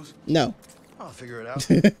use one of those? No. I'll figure it out.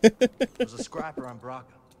 There's a scrapper on Braca.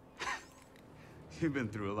 You've been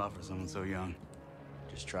through a lot for someone so young.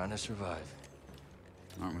 Just trying to survive.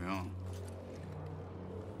 Aren't we all?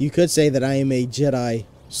 You could say that I am a Jedi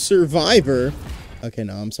survivor. Okay,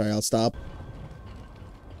 no, I'm sorry. I'll stop.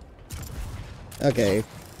 Okay.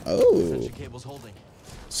 Oh.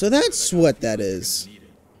 So that's what that is.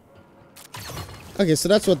 Okay, so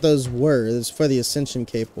that's what those were. It's for the Ascension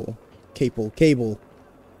cable. Cable.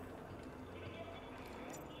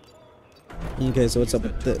 Okay, so what's up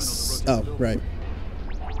with this? Oh, right.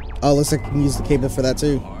 Oh, looks like I can use the cable for that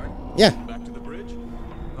too. Yeah. Back to the bridge.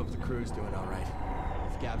 Hope the crew's doing all right.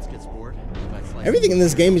 If Gabs gets bored, Everything in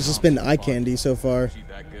this game has just been eye candy so far. She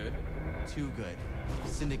that good? Too good.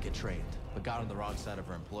 Syndicate trained, but got on the wrong side of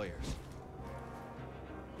her employers.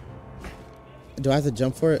 Do I have to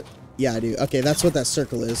jump for it? Yeah, I do. Okay, that's what that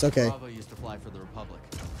circle is. Okay. Bravo used to fly for the Republic.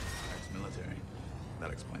 Ex-military. That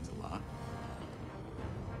explains a lot.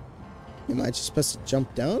 Am I just supposed to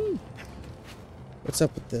jump down? What's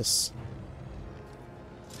up with this?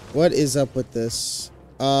 What is up with this?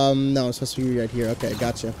 No, I'm supposed to be right here. Okay,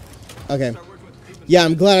 gotcha. Okay. Yeah,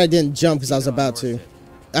 I'm glad I didn't jump because I was about to.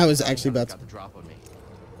 I was actually about to. Got the drop on me.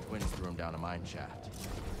 Winds threw him down a mine shaft.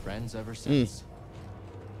 Friends ever since.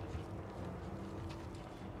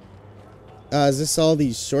 Is this all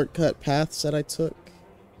these shortcut paths that I took?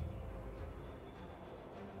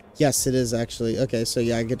 Yes, it is actually. Okay, so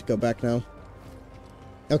yeah, I get to go back now.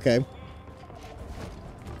 Okay.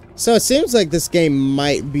 So it seems like this game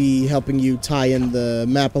might be helping you tie in the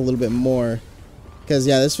map a little bit more. Because,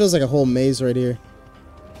 yeah, this feels like a whole maze right here.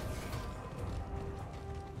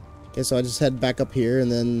 Okay, so I just head back up here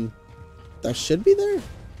and then I should be there?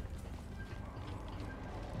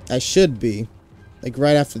 I should be. Like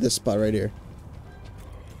right after this spot right here.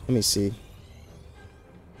 Let me see.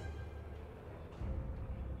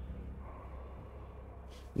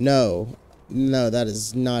 No. No, that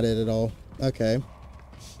is not it at all. Okay.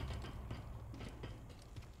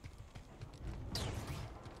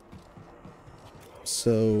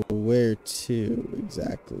 So, where to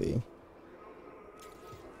exactly?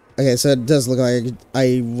 Okay, so it does look like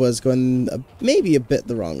I was going maybe a bit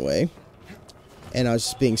the wrong way. And I was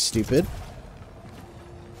just being stupid.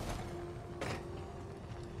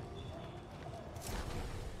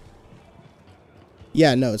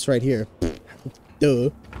 Yeah, no, it's right here. Duh.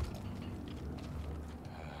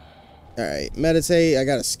 Alright, meditate. I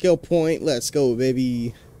got a skill point. Let's go,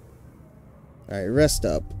 baby. Alright, rest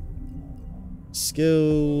up.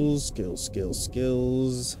 Skills, skills, skills,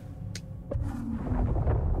 skills.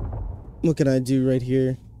 What can I do right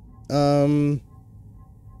here?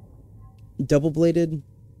 Double-bladed.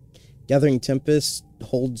 Gathering Tempest.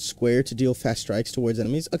 Hold square to deal fast strikes towards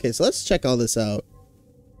enemies. Okay, so let's check all this out.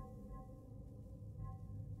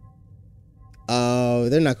 Oh,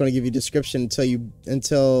 they're not going to give you description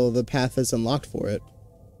until the path is unlocked for it.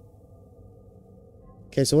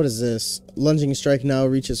 Okay, so what is this? Lunging strike now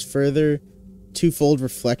reaches further. Twofold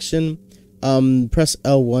reflection. Press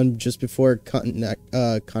L1 just before contact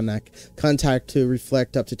to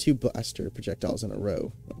reflect up to 2 blaster projectiles in a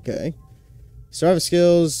row. Okay. Survival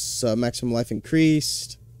skills, maximum life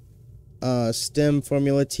increased. STEM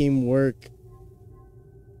formula, teamwork,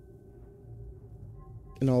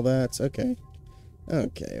 and all that. Okay.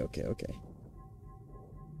 Okay.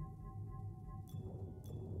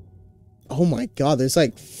 Oh my god, there's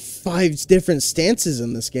like 5 different stances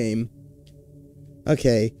in this game.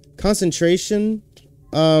 Okay. Concentration.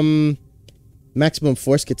 Maximum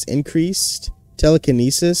force gets increased.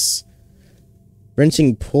 Telekinesis.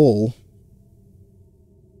 Wrenching pull.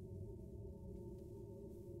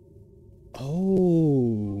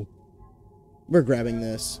 Oh. We're grabbing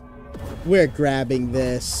this. We're grabbing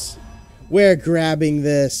this. We're grabbing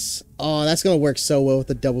this. Oh, that's gonna work so well with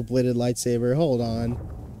the double-bladed lightsaber. Hold on.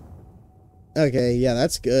 Okay, yeah,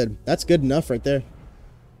 that's good. That's good enough right there.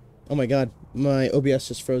 Oh my god. My OBS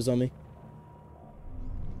just froze on me.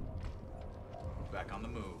 Back on the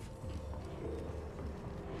move.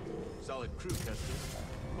 Solid crew, Kestis.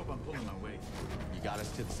 Hope I'm pulling my weight. You got us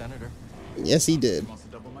to the senator. Yes, he did. Wants to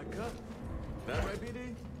double my cut. That right,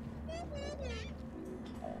 BD?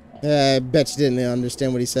 I bet you didn't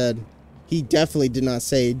understand what he said. He definitely did not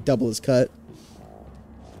say double his cut.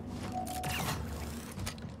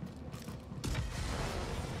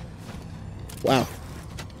 Wow.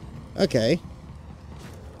 Okay.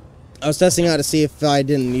 I was testing out to see if I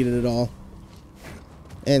didn't need it at all.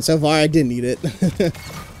 And so far, I did need it.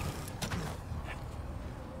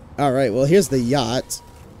 Alright, well, here's the yacht.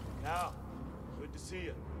 Now, good to see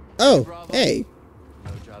you. Oh, hey.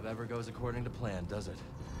 No job ever goes according to plan, does it?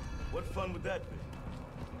 What fun would that be?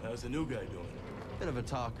 How's the new guy doing? Bit of a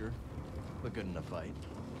talker, but good in a fight.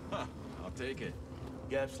 Huh, I'll take it.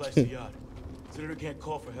 Gab sliced the yacht. Senator can't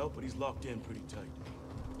call for help, but he's locked in pretty tight.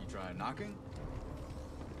 You try knocking?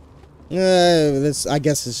 I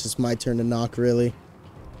guess it's just my turn to knock, really.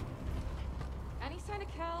 Any sign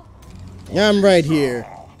of Cal? Yeah, I'm right here.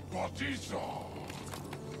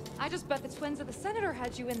 I just bet the twins of the senator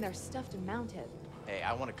had you in there stuffed and mounted. Hey,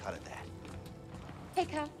 I want to cut at that. Hey,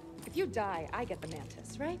 Cal, if you die, I get the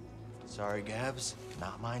mantis, right? Sorry, Gabs.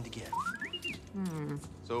 Not mine to give.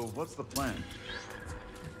 So, what's the plan?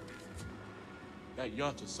 That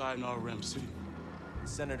yacht's a Sayonara Ram City. The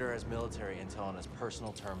senator has military intel on his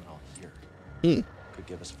personal terminal here. Could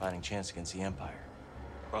give us a fighting chance against the Empire.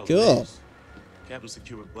 Cool. Captain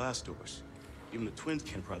secured blast doors. Even the twins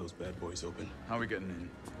can't pry those bad boys open. How are we getting in?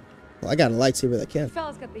 Well, I got a lightsaber that can.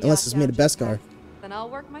 Fellas got the Unless yacht it's made of down Beskar. just fast. Then I'll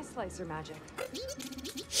work my slicer magic.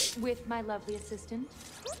 With my lovely assistant.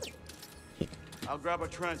 I'll grab our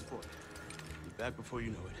transport. Be back before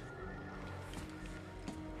you know it.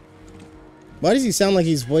 Why does he sound like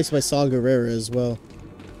he's voiced by Saw Gerrera as well?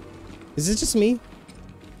 Is it just me?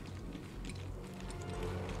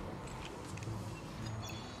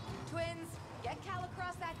 Twins, get Cal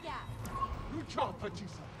across that gap. You chop,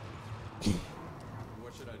 Patisa.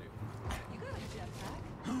 What should I do? You got a jetpack.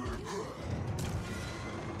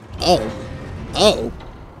 Oh. Oh.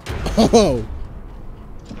 Oh.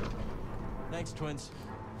 Thanks, twins.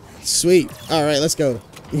 Sweet. Alright, let's go.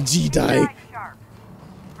 Jedi. Sharp.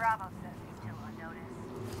 Bravo says he's still on notice.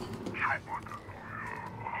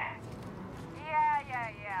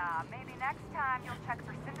 Yeah. Maybe next time you'll check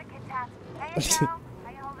for syndicate tasks. Hey, Cal,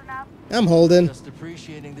 how you holding up? I'm holding. Just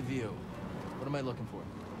appreciating the view. What am I looking for?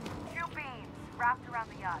 2 beams wrapped around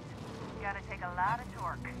the yacht. Gotta take a lot of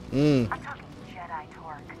torque. I'm talking Jedi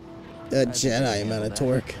torque. A Jedi amount of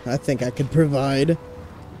torque. I think I could provide.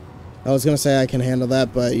 I was gonna say I can handle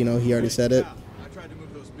that, but you know, he already said it. I tried to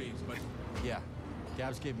move those beams, but Yeah,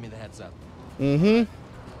 Gabs gave me the heads up.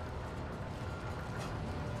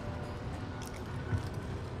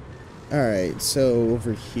 Alright, so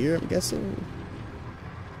over here, I'm guessing.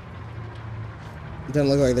 Doesn't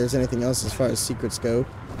look like there's anything else as far as secrets go.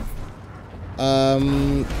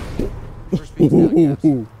 Can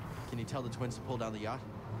you tell the twins to pull down the yacht?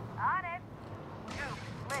 On it. Goop,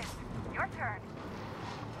 Liz, your turn.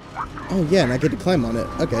 Oh yeah, and I get to climb on it.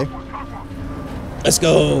 Okay. Let's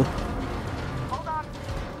go. Hold on.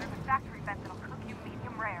 There's a factory vent that'll cook you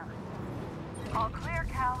medium rare. All clear,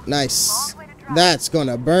 Cal. Nice. That's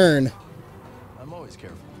gonna burn. I'm always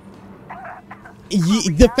careful.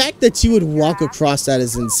 The fact that you would walk across that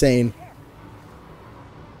is insane.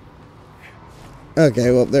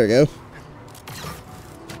 Okay, well, there we go.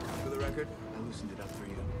 For the record, I loosened it up for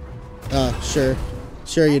you. Sure.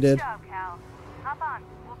 Sure you did. Hop on.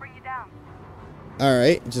 We'll bring you down.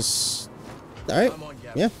 Alright, just... Alright,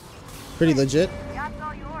 yeah. Pretty legit. Yacht's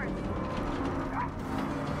all yours.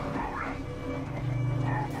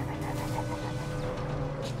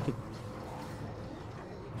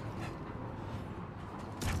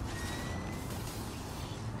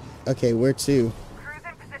 Okay, where to? Cruise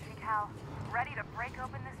in position, Cal. Ready to break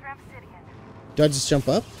open this Ramsidian. Do I just jump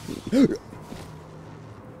up? You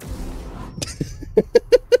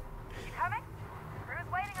coming? Crew's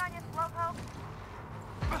waiting on you, Slowpoke.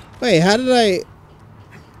 Wait, how did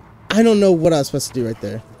I don't know what I was supposed to do right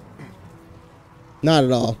there. Not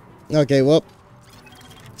at all. Okay, well.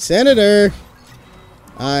 Senator!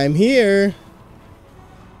 I'm here.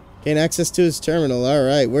 Gain access to his terminal.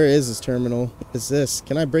 Alright, where is his terminal? What is this?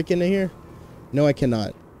 Can I break into here? No, I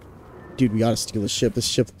cannot. Dude, we gotta steal his ship. This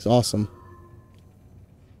ship looks awesome.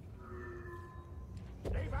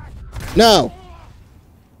 No!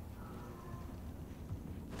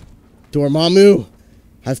 Dormammu,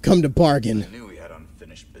 I've come to bargain. I knew we had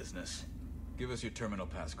unfinished business. Give us your terminal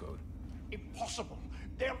passcode. Impossible.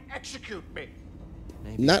 They'll execute me.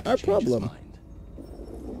 Maybe Not our problem.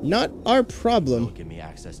 Not our problem. Don't give me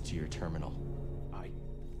access to your terminal. I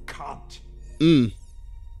can't. You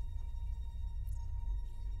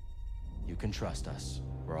can trust us.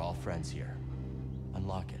 We're all friends here.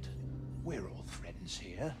 Unlock it. We're all friends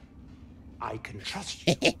here. I can trust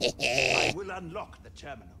you. I will unlock the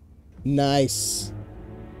terminal. Nice.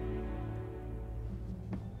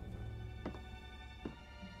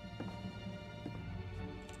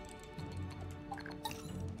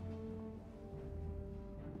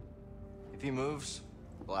 If he moves,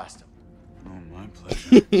 blast him. Oh, my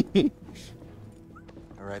pleasure.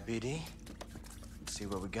 All right, BD. Let's see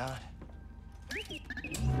what we got.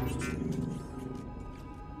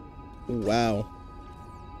 Wow.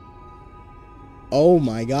 Oh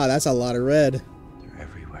my god, that's a lot of red. They're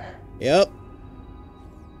everywhere. Yep.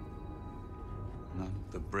 Not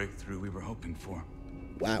the breakthrough we were hoping for.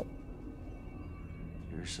 Wow.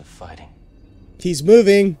 Years of fighting. He's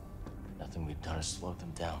moving. Nothing we've done has slowed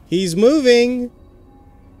them down. He's moving.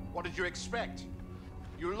 What did you expect?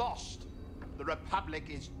 You lost. The Republic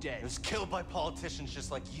is dead. It was killed by politicians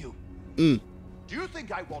just like you. Do you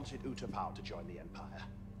think I wanted Utapau to join the Empire?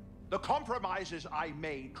 The compromises I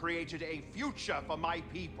made created a future for my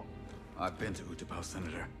people. I've been to Utapau,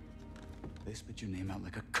 Senator. They spit your name out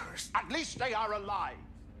like a curse. At least they are alive.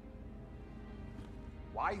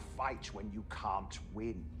 Why fight when you can't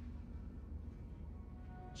win?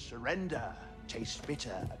 Surrender tastes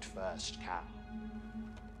bitter at first, Cal,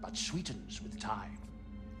 but sweetens with time.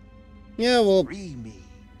 Yeah, well, Free me,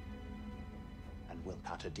 and we'll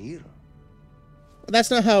cut a deal. that's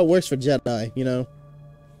not how it works for Jedi, you know.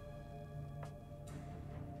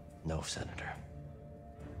 No, Senator.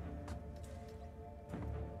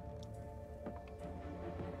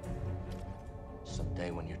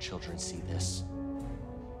 Someday when your children see this,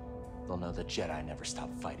 they'll know the Jedi never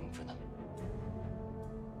stopped fighting for them.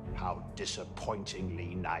 How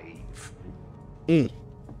disappointingly naive.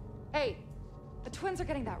 Hey, the twins are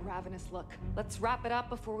getting that ravenous look. Let's wrap it up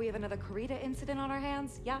before we have another Karita incident on our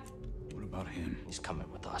hands, yeah? What about him? He's coming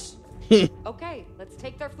with us. Okay, let's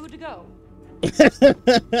take their food to go.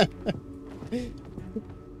 The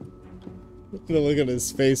look at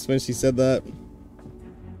his face when she said that.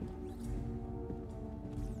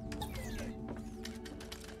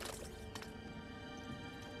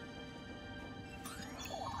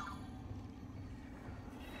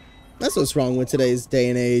 That's what's wrong with today's day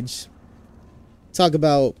and age. Talk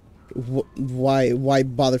about why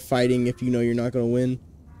bother fighting if you know you're not going to win.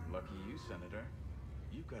 Lucky you, Senator.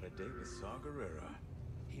 You've got a date with Saw Gerrera.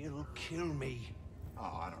 He'll kill me.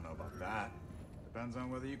 Oh, I don't know about that. Depends on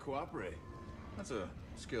whether you cooperate. That's a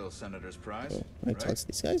skill Senator's prize. I talk to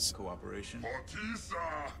these guys. Cooperation.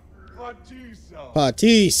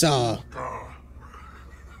 Patisa.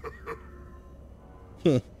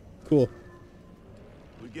 Cool.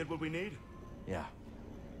 We get what we need? Yeah.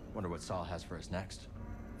 Wonder what Saul has for us next.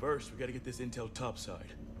 First, we gotta get this intel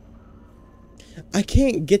topside. I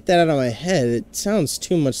can't get that out of my head. It sounds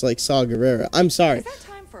too much like Saw Gerrera. I'm sorry. Is that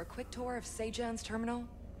time for a quick tour of Sajan's terminal?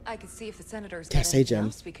 I could see if the senators Yeah, got anything Sajan.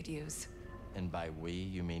 else we could use. And by we,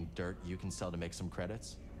 you mean dirt you can sell to make some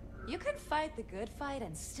credits? You could fight the good fight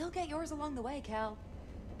and still get yours along the way, Cal.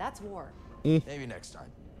 That's war. Maybe next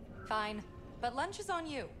time. Fine. But lunch is on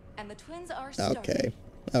you, and the twins are starting. Okay.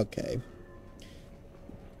 Okay.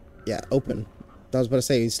 Yeah, open. I was about to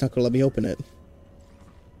say, he's not gonna let me open it.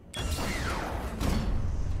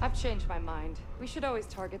 I've changed my mind. We should always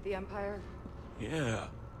target the Empire. Yeah.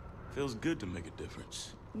 Feels good to make a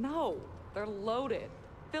difference. No, they're loaded.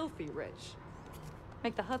 Filthy rich.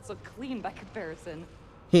 Make the huts look clean by comparison.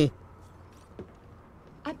 I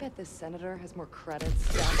bet this senator has more credits.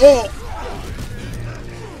 Oh!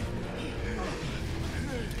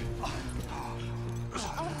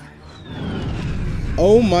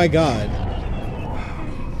 Oh my god.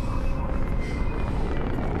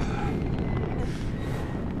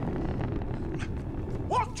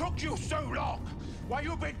 What took you so long? While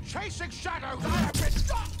you've been chasing shadows, I have been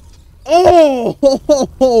stopped! Oh! Ho, ho,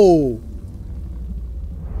 ho.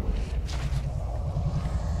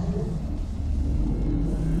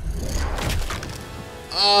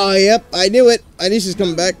 Oh, yep, I knew it. I knew she's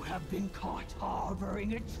coming back. You have been caught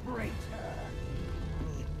harboring a traitor.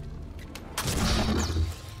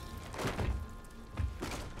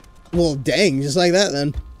 Well, dang, just like that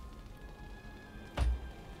then.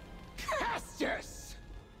 Castus!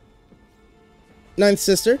 Ninth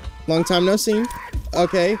sister, long time no see.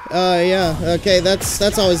 Okay, yeah, okay,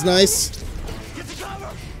 that's always nice.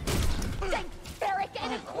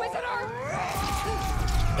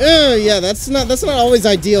 Yeah, that's not always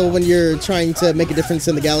ideal when you're trying to make a difference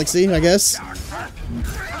in the galaxy, I guess.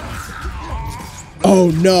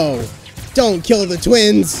 Oh no! Don't kill the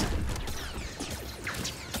twins!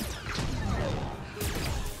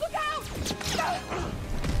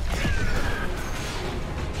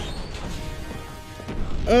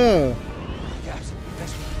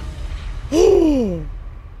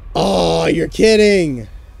 Oh, you're kidding!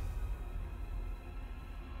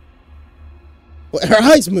 Well, her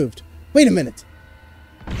eyes moved. Wait a minute.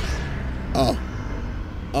 Oh.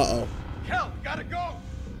 Uh-oh. Kel, gotta go.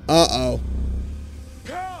 Uh-oh.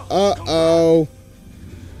 Uh-oh.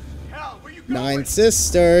 Ninth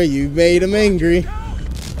sister, you made him angry.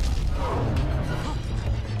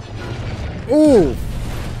 Ooh.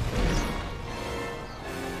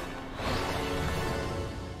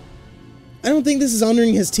 I don't think this is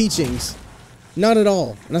honoring his teachings. Not at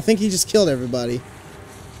all. And I think he just killed everybody.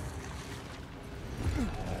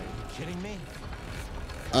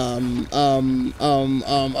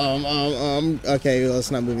 Okay, let's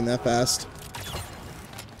not moving that fast.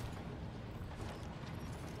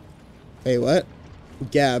 Wait, what?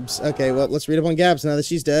 Gabs. Okay, well, let's read up on Gabs now that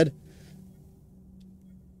she's dead.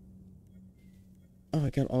 Oh, I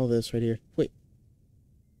got all this right here. Wait.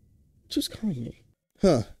 Who's calling me?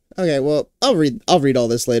 Huh. Okay, well, I'll read all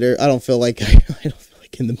this later. I don't feel like I don't feel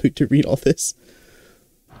like in the mood to read all this.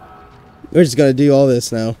 We're just gonna do all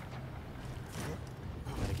this now.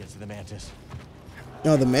 Gotta get to the Mantis.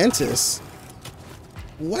 Oh, the Mantis.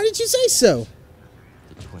 Why did you say so?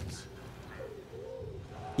 The twins.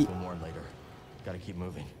 We'll mourn later. Gotta keep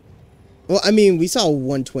moving. Well, I mean, we saw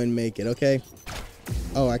one twin make it, okay?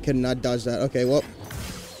 Oh, I could not dodge that. Okay, well.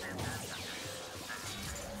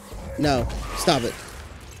 No, stop it.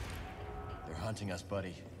 They're hunting us,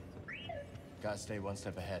 buddy. Gotta stay one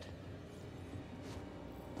step ahead.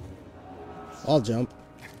 I'll jump.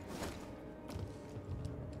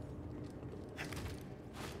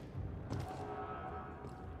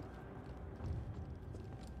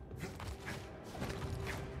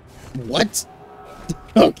 What?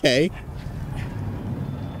 Okay.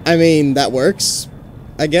 I mean, that works,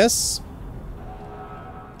 I guess.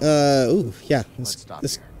 Ooh, yeah. Let's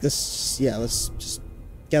just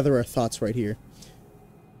gather our thoughts right here.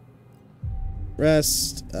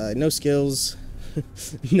 Rest, no skills.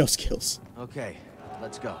 No skills. Okay,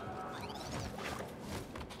 let's go.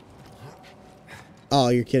 Oh,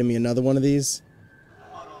 you're kidding me, another one of these?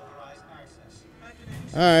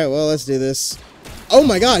 Alright, well, let's do this. Oh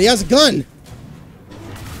my god, he has a gun!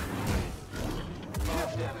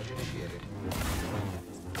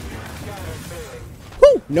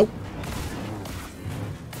 Woo! Nope.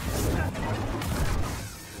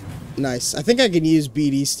 Nice. I think I can use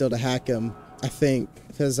BD still to hack him. I think.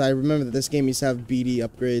 Because I remember that this game used to have BD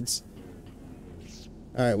upgrades.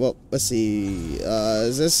 Alright, well, let's see.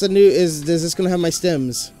 Is this a new... Is this gonna have my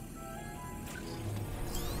stems?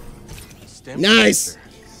 Stem nice!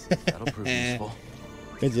 That'll prove useful.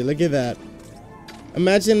 Could you look at that?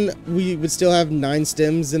 Imagine we would still have 9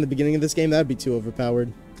 stims in the beginning of this game. That'd be too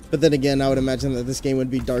overpowered. But then again, I would imagine that this game would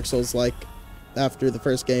be Dark Souls-like after the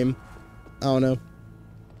first game. I don't know.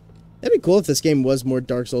 That'd be cool if this game was more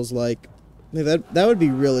Dark Souls-like. That would be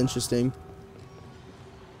real interesting.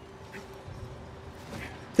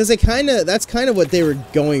 Because that's kind of what they were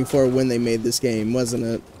going for when they made this game, wasn't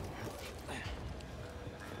it?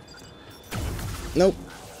 Nope.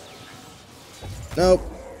 Nope.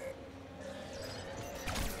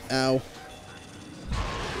 Ow.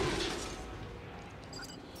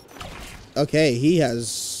 Okay, he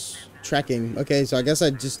has tracking. Okay, so I guess I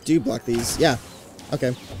just do block these. Yeah.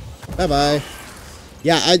 Okay. Bye-bye.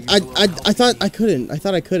 Yeah, I thought I couldn't. I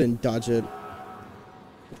thought I couldn't dodge it.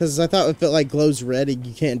 Because I thought if it like glows red,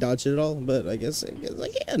 you can't dodge it at all. But I guess I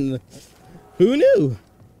can. Who knew?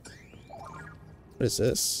 What is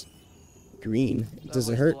this? Green. Does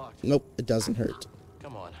it hurt? Nope, it doesn't hurt.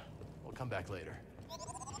 Come on. We'll come back later.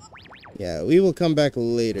 Yeah, we will come back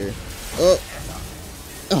later. Oh.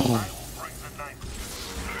 Oh.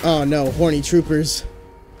 Oh no, horny troopers.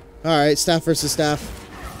 Alright, staff versus staff.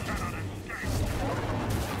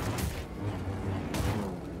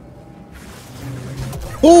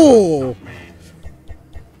 Oh!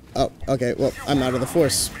 Oh, okay, well, I'm out of the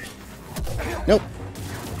force. Nope.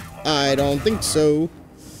 I don't think so.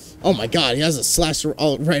 Oh my god, he has a slasher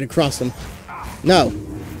all right across him. No.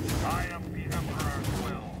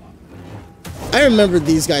 I remember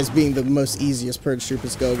these guys being the most easiest purge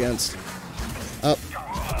troopers to go against. Oh.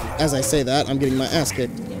 As I say that, I'm getting my ass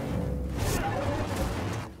kicked.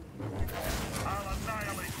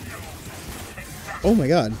 Oh my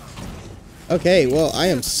god. Okay, well, I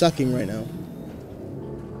am sucking right now.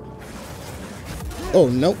 Oh,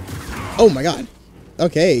 nope. Oh my god.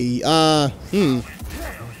 Okay,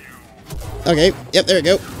 Okay, yep, there we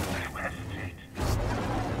go.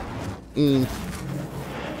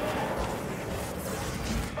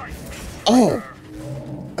 Oh!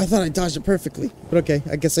 I thought I dodged it perfectly, but okay,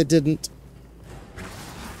 I guess I didn't.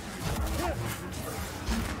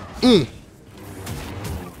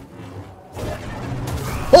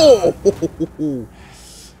 Oh!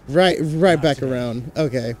 Right back around.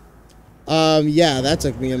 Okay. Yeah, that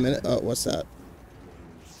took me a minute. Oh, what's that?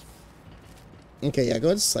 Okay, yeah, go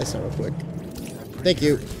ahead and slice that real quick. Thank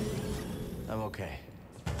you. I'm okay.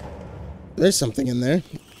 There's something in there,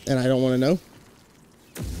 and I don't want to know.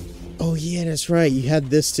 Oh, yeah, that's right. You had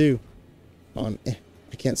this, too. On. I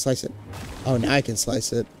can't slice it. Oh, now I can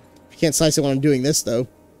slice it. I can't slice it when I'm doing this, though.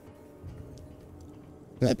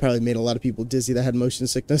 That probably made a lot of people dizzy that had motion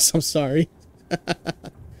sickness. I'm sorry.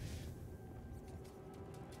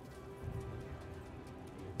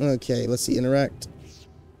 Okay, let's see. Interact.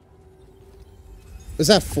 Was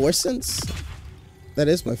that Force Sense? That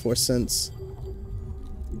is my Force Sense.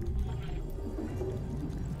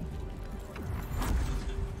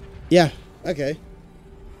 Yeah, okay.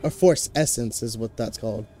 A Force Essence is what that's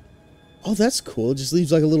called. Oh, that's cool. It just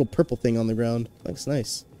leaves like a little purple thing on the ground. Looks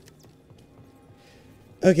nice.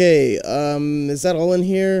 Okay, is that all in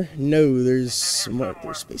here? No, there's some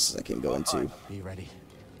more spaces I can go into. Be ready.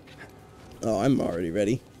 Oh, I'm already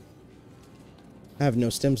ready. I have no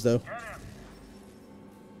stems, though.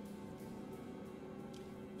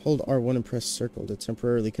 Hold R1 and press circle to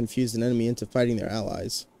temporarily confuse an enemy into fighting their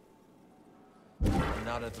allies.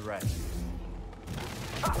 Not a threat.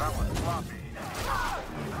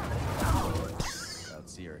 Don't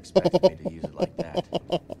see you're expecting me to use it like that.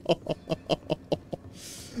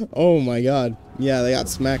 Oh my god. Yeah, they got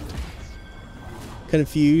smacked.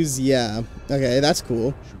 Confused, yeah. Okay, that's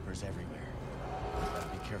cool. Troopers everywhere. Gotta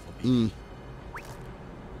be careful, people.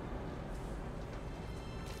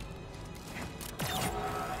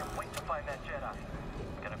 Wait to find that Jedi.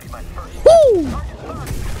 It's gonna be my first. Woo!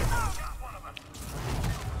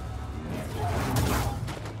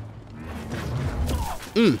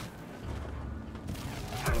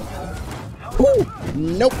 Ooh,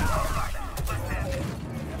 nope.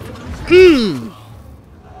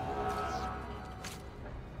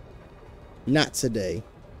 Not today.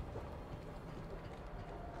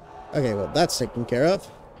 Okay, well, that's taken care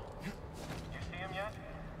of. You see him yet?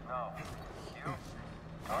 No. You?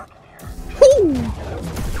 Dark in here.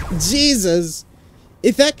 Woo! Jesus.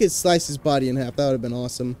 If that could slice his body in half, that would have been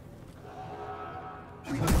awesome.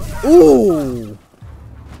 Ooh!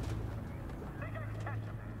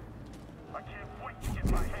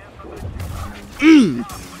 I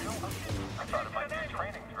thought it might be a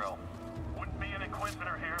training drill. Wouldn't be an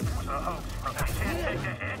Inquisitor here if it was a hoax from the can't take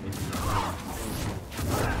a hit.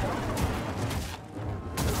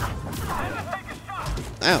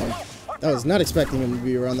 Ow. I was not expecting him to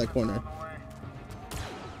be around that corner.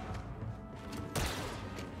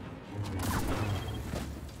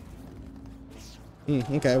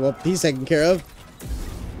 Okay, well, he's taken care of.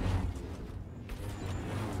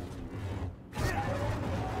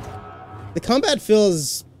 The combat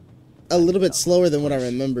feels a little bit slower than what I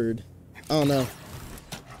remembered. I don't know.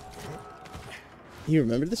 You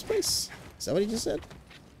remember this place? Is that what he just said?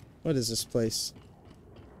 What is this place?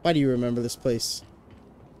 Why do you remember this place?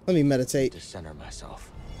 Let me meditate. To center myself.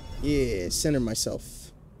 Yeah, center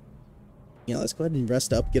myself. You know, let's go ahead and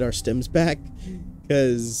rest up, get our stims back,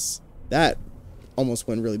 because that almost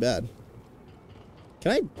went really bad.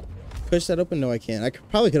 Can I push that open? No, I can't. I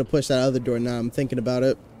probably could have pushed that other door now I'm thinking about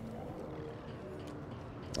it.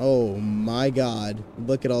 Oh my god.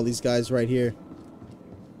 Look at all these guys right here.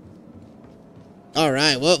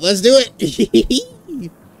 Alright, well, let's do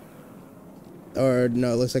it. Or,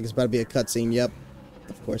 no, it looks like it's about to be a cutscene. Yep.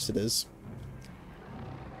 Of course it is.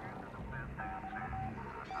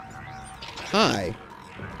 Hi.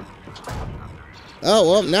 Oh,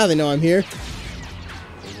 well, now they know I'm here.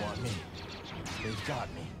 They want me. They've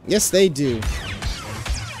got me. Yes, they do.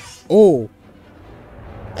 Oh.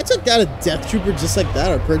 I took out a Death Trooper just like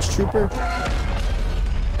that, or Purge Trooper.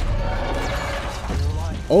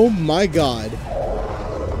 Oh my god.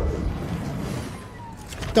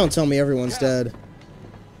 Don't tell me everyone's dead.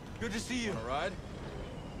 Good to see you. All right.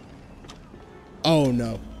 Oh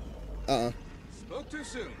no. Spoke too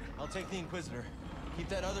soon. I'll take the Inquisitor. Keep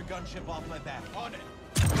that other gunship off my back. On it.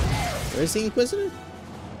 Where's the Inquisitor?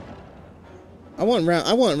 I want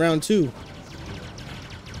round 2.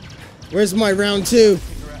 Where's my round 2?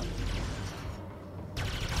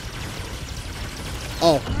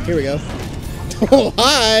 Oh, here we go. Oh,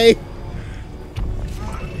 hi!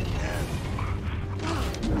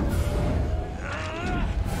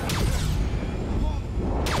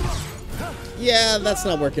 Yeah, that's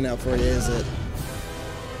not working out for you, is it?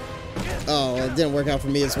 Oh, well, it didn't work out for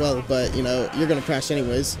me as well, but, you know, you're gonna crash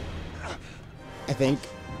anyways. I think.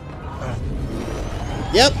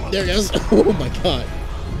 Yep, there it goes. Oh my god.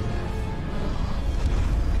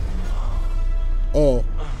 Oh,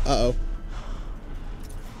 uh-oh.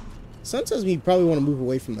 Something tells me you probably want to move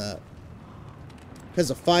away from that. Because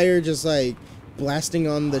the fire just, like, blasting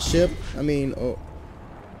on the ship. I mean, oh.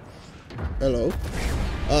 Hello.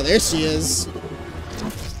 Oh, there she is.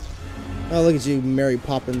 Oh, look at you, Mary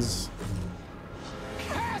Poppins.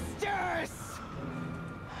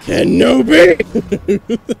 Kenobi!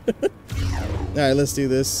 Alright, let's do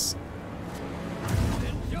this.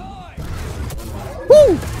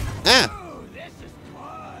 Woo! Ah!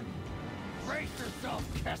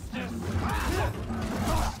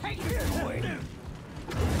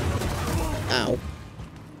 Ow.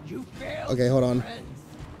 Okay, hold on.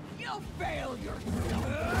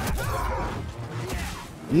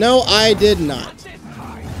 No, I did not.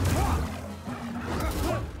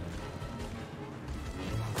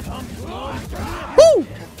 Woo!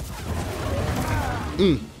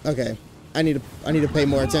 Okay. I need to pay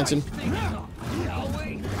more attention.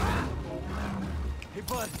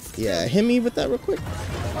 Yeah, hit me with that real quick.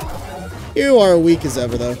 You are weak as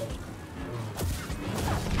ever, though.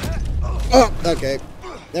 Oh, okay.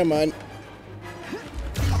 Never mind.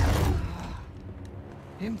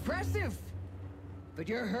 Impressive. But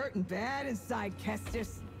you're hurting bad inside,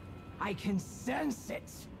 Kestis. I can sense it.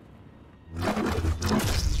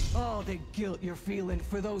 All the guilt you're feeling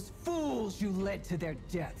for those fools you led to their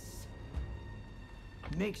deaths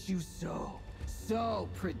makes you so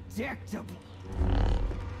predictable.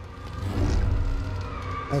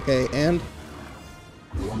 Okay, and?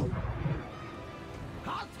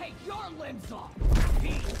 I'll take your limbs off.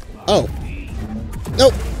 Oh.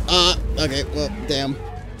 Nope. Okay, well, damn.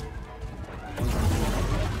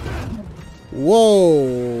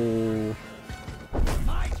 Whoa.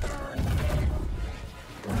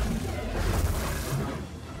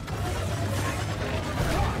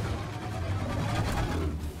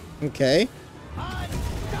 Okay.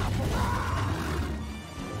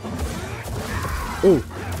 Ooh.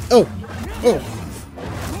 Oh. Oh.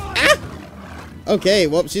 Ah! Okay,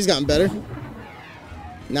 well, she's gotten better.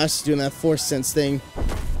 Now she's doing that force sense thing.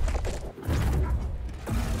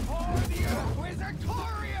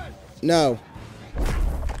 No.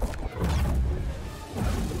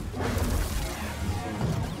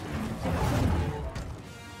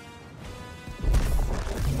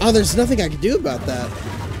 Oh, there's nothing I can do about that.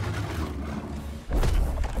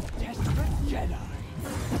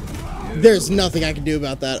 There's nothing I can do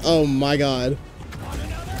about that. Oh my god.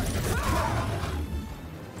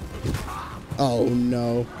 Oh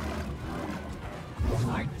no.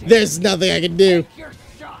 There's nothing I can do.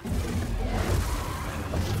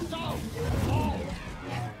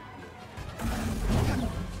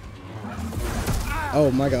 Oh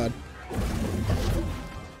my god.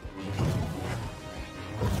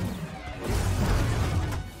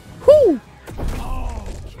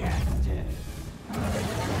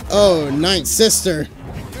 Oh, Ninth Sister.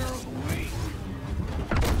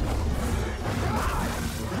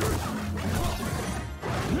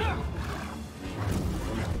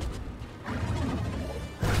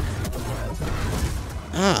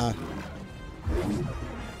 Ah.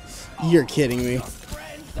 You're kidding me.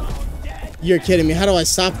 You're kidding me. How do I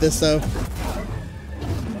stop this, though?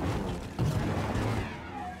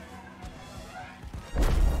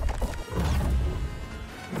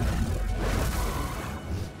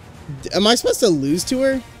 Am I supposed to lose to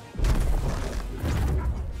her?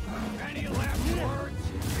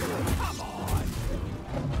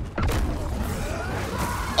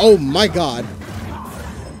 Oh my god.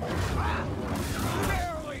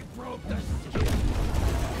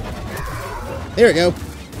 There we go.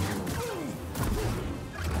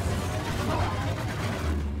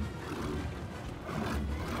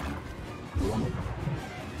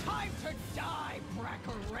 Time to die,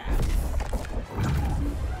 Bracker Rat.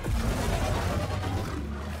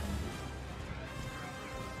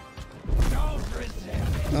 Don't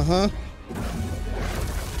resist. Uh-huh.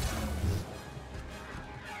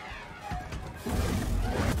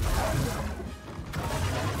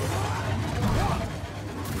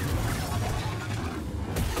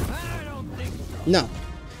 No.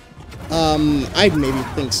 I'd maybe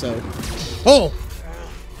think so. Oh!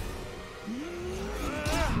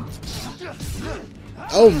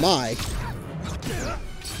 Oh my.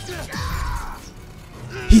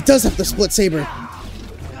 He does have the split saber.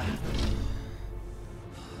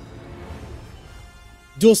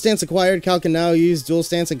 Dual stance acquired. Cal can now use dual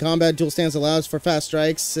stance in combat. Dual stance allows for fast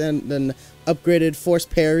strikes and an upgraded force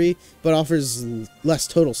parry, but offers less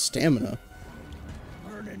total stamina.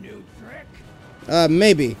 Learn a new trick?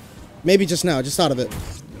 Maybe. Maybe just now. Just thought of it.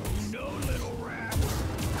 No, little rat.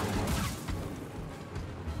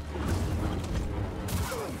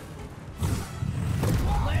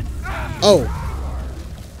 Oh.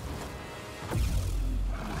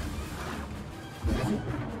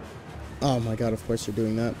 Oh my god, of course you're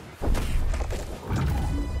doing that.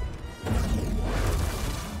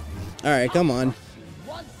 Alright, come on.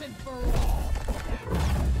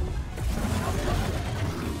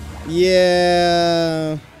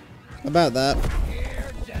 Yeah, about that.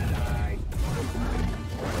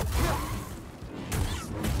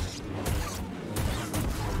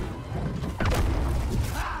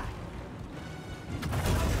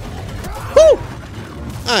 Woo!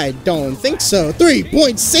 I don't think so.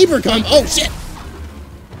 3-point saber come. Oh shit!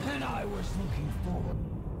 And I was looking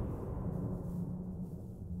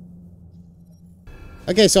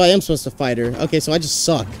for. Okay, so I am supposed to fight her. Okay, so I just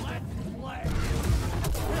suck.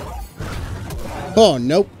 Oh,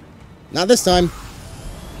 nope. Not this time.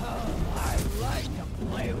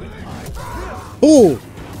 Ooh.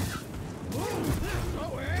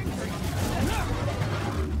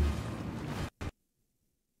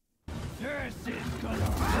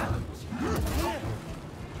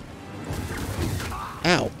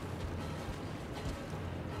 Ow.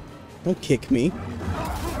 Don't kick me.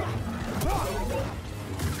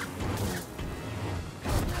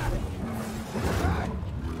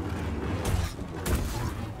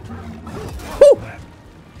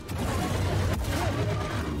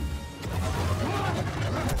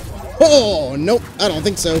 Oh, nope. I don't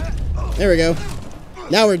think so. There we go.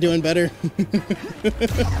 Now we're doing better.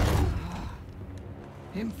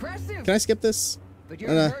 Impressive. Can I skip this? But you're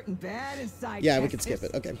hurting bad inside. Yeah, we can skip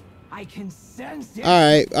it. Okay. I can sense it. All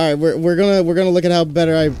right. We're gonna look at how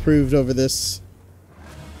better I improved over this.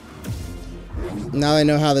 Now I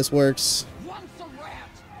know how this works.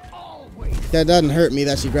 That doesn't hurt me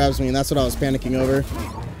that she grabs me, and that's what I was panicking over.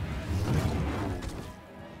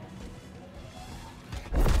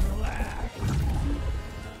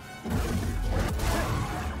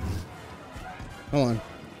 Come on.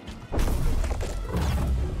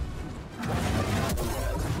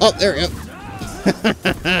 Oh, there we go.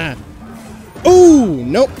 Ooh,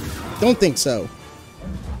 nope. Don't think so.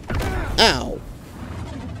 Ow.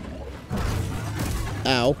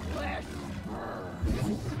 Ow.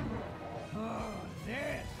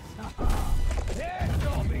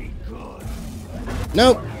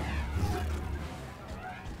 Nope.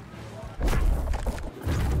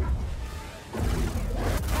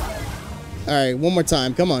 Alright, one more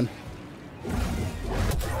time. Come on.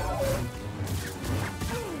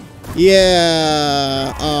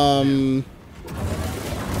 Yeah. Ow.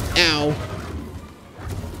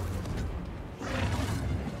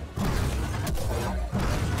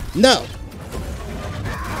 No.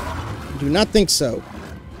 Do not think so.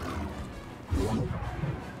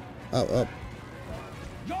 Oh.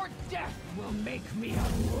 Your death will make me a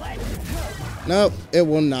legend. Nope, it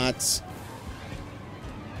will not.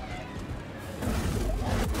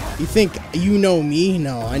 You think you know me?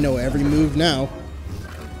 No, I know every move now.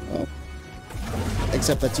 Oh.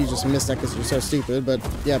 Except that you just missed that because you're so stupid, but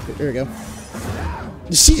yeah, here we go.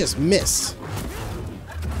 She just missed.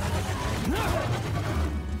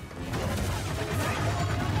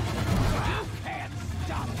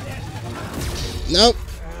 Nope,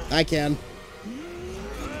 I can.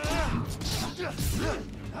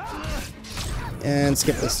 And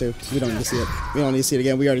skip this too. We don't need to see it. We don't need to see it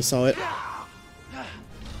again. We already saw it.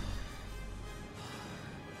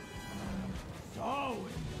 So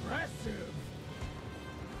impressive.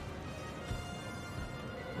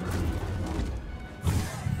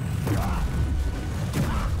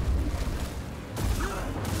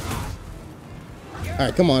 All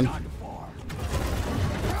right, come on.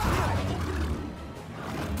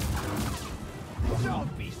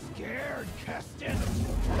 Don't be scared, Kestis.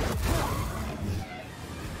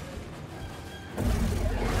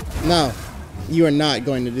 No, you are not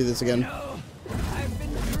going to do this again.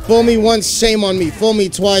 Fool me once, shame on me. Fool me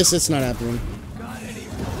twice, it's not happening.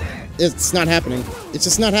 It's not happening. It's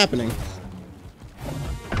just not happening.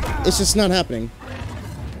 It's just not happening.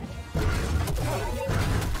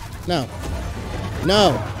 No.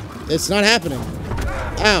 No, it's not happening.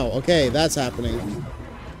 Ow, okay, that's happening.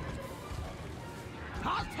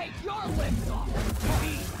 I'll take your limbs off.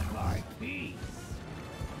 Piece by piece.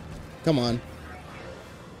 Come on.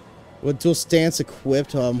 With dual stance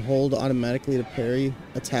equipped, hold automatically to parry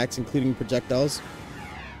attacks, including projectiles.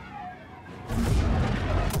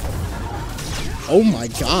 Oh my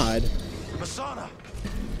god. Masana.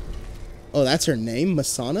 Oh, that's her name?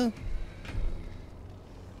 Masana?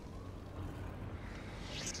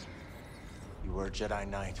 You were a Jedi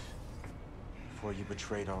Knight before you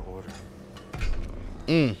betrayed our order.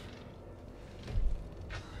 Mm.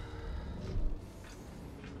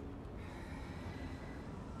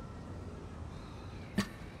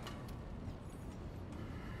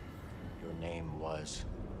 Your name was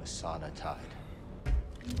Masana Tide.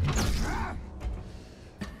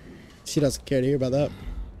 She doesn't care to hear about that.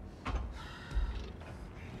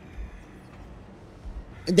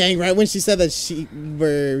 Dang, right when she said that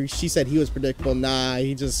she said he was predictable. Nah,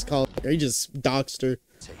 he just doxed her.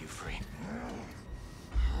 Set you free.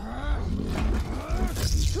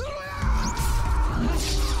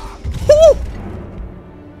 Woo!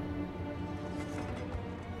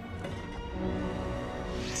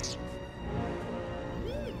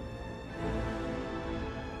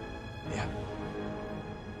 Yeah.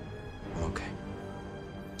 Okay.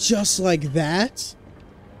 Just like that?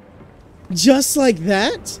 Just like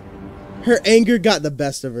that? Her anger got the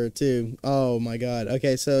best of her too. Oh my god.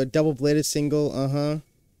 Okay, so double bladed single,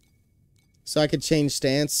 So I could change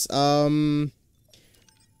stance. Let's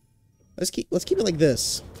keep it like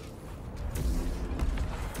this.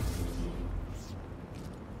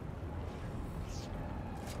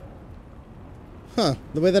 Huh,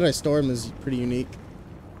 the way that I store him is pretty unique.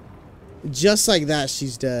 Just like that,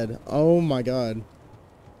 she's dead. Oh my god.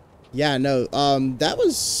 Yeah, no, that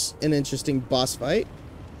was an interesting boss fight.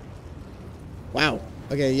 Wow.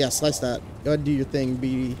 Okay, yeah, slice that. Go ahead and do your thing,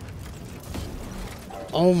 BD.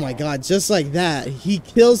 Oh my god, just like that. He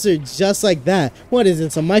kills her just like that. What is it?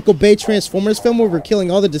 It's a Michael Bay Transformers film where we're killing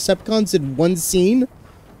all the Decepticons in one scene?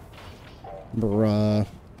 Bruh.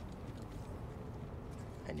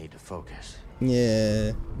 I need to focus.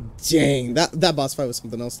 Yeah. Dang, that boss fight was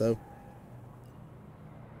something else, though.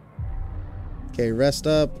 Okay, rest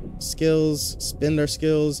up, skills, spend our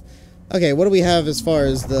skills. Okay, what do we have as far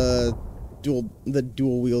as the dual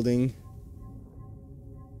wielding?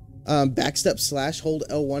 Backstep slash, hold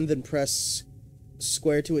L1, then press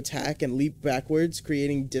square to attack and leap backwards,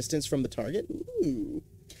 creating distance from the target. Ooh.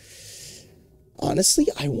 Honestly,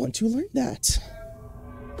 I want to learn that.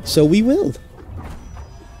 So we will.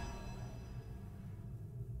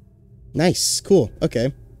 Nice, cool,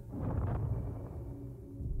 okay.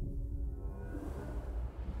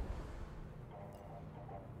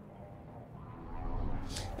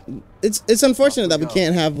 It's unfortunate that we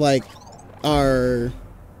can't have like our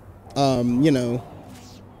you know,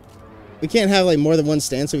 we can't have like more than one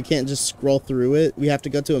stance, so we can't just scroll through it. We have to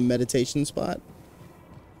go to a meditation spot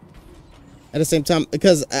at the same time,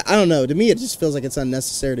 because I don't know, to me it just feels like it's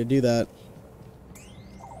unnecessary to do that.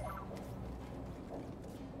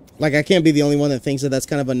 Like, I can't be the only one that thinks that that's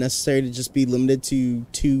kind of unnecessary to just be limited to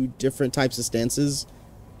 2 different types of stances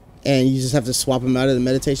and you just have to swap them out at the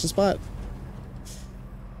meditation spot.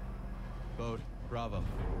 Bravo.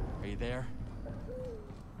 Are you there?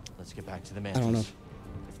 Let's get back to the mantis. I don't know.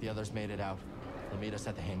 If the others made it out, they'll meet us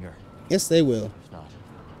at the hangar. Yes, they will. If not.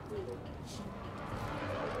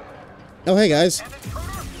 Oh, hey, guys. Get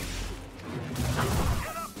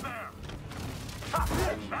up there!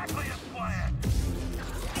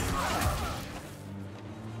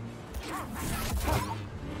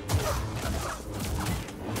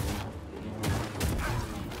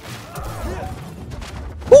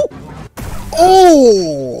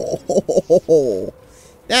 Oh!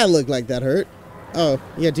 That looked like that hurt. Oh,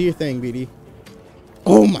 yeah, do your thing, BD.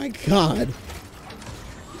 Oh my god.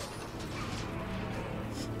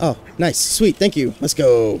 Oh, nice. Sweet, thank you. Let's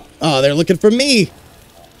go. Oh, they're looking for me.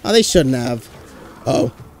 Oh, they shouldn't have.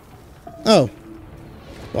 Oh. Oh.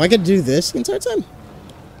 Well, I could do this the entire time?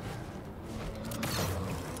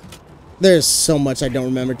 There's so much I don't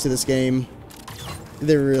remember to this game.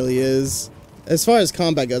 There really is. As far as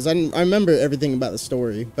combat goes, I remember everything about the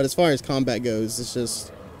story. But as far as combat goes, it's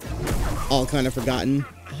just all kind of forgotten.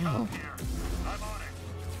 Oh.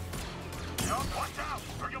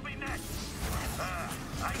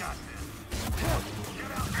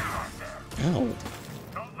 Ow.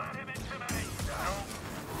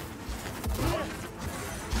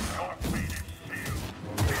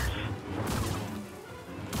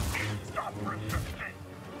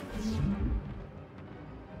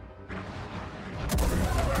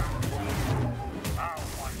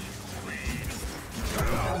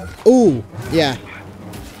 Ooh, yeah.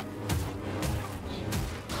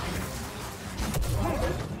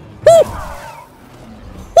 Woo!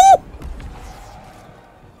 Woo!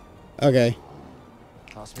 Okay.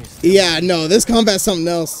 Yeah, no, this combat's something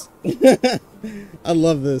else. I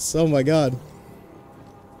love this. Oh my god.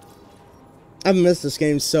 I've missed this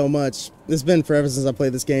game so much. It's been forever since I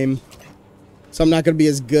played this game. So I'm not going to be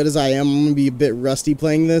as good as I am. I'm going to be a bit rusty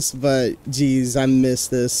playing this, but geez, I miss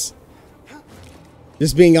this.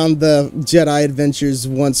 Just being on the Jedi adventures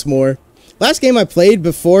once more. Last game I played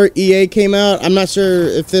before EA came out, I'm not sure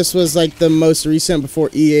if this was like the most recent before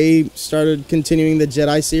EA started continuing the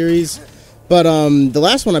Jedi series, but the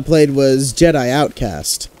last one I played was Jedi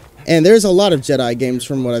Outcast. And there's a lot of Jedi games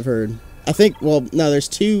from what I've heard. I think, well, no, there's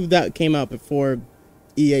 2 that came out before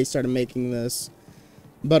EA started making this.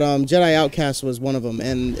 But Jedi Outcast was one of them,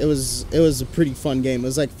 and it was a pretty fun game. It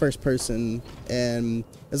was like first person, and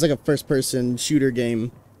it was like a first person shooter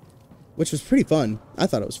game, which was pretty fun. I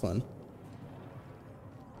thought it was fun.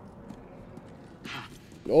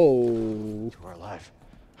 Oh. We're alive.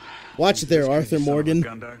 Watch it there, Arthur Morgan.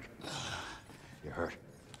 You're hurt.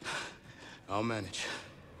 I'll manage.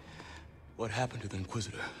 What happened to the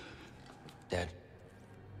Inquisitor? Dead.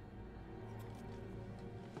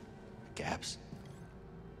 Gaps.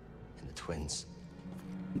 Twins.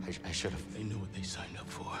 I should have. They know what they signed up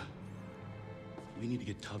for. We need to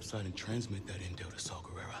get topside and transmit that intel to Saw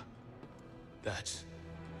Gerrera. That's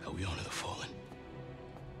how we honor the fallen.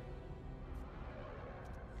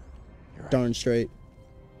 You're right. Darn straight.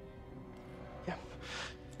 Yeah.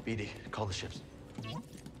 BD, call the ships.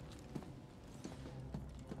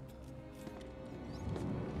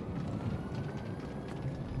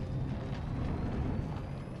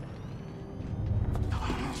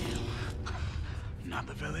 Not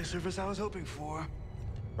the valet service I was hoping for.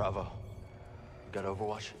 Bravo. Got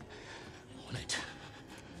Overwatch? On it.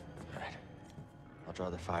 Alright. I'll draw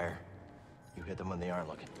the fire. You hit them when they aren't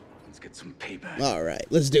looking. Let's get some payback. Alright,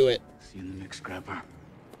 let's do it. See you in the mix, Scrapper.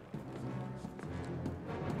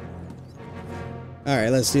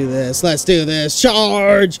 Alright, let's do this. Let's do this.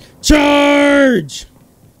 Charge! Charge!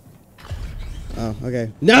 Oh, okay.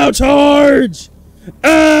 Now charge!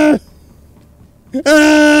 Ah!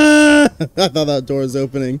 Ah! I thought that door was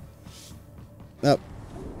opening. Oh,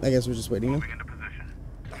 I guess we're just waiting now.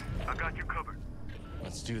 I got you covered.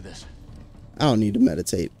 Let's do this. I don't need to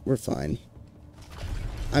meditate. We're fine.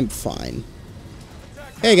 I'm fine.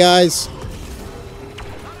 Hey, guys.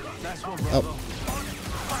 Oh.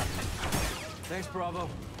 Thanks, Bravo.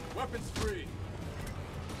 Weapons free.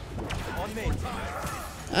 On me.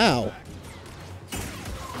 Ow.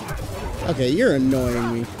 Okay, you're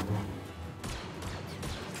annoying me.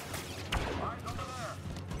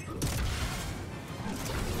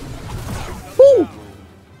 Woo!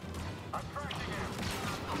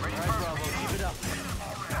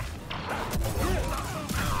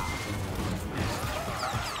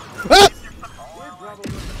 Ah!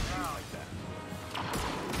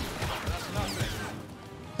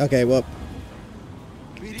 Okay, well.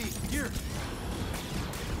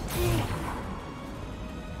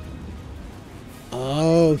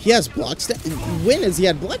 Oh, he has block step. When has he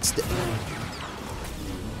had block step?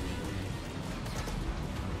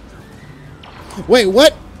 Wait,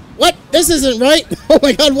 what? What? This isn't right. Oh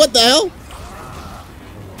my god, what the hell?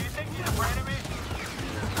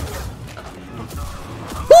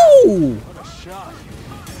 Woo! What a shot.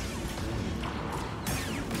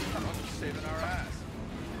 Saving our ass.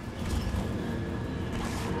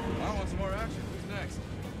 I want some more action. Who's next?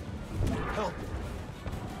 Help.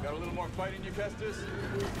 Got a little more fight in you, Kestis?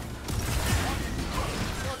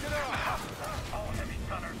 Work it out. All heavy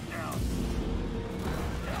gunners down.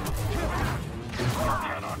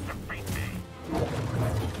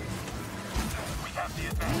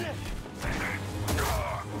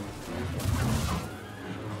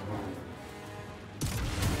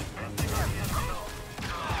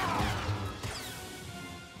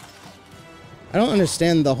 I don't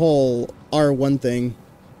understand the whole R1 thing.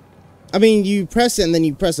 I mean, you press it and then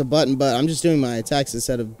you press a button, but I'm just doing my attacks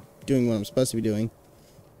instead of doing what I'm supposed to be doing.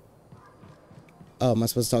 Oh, am I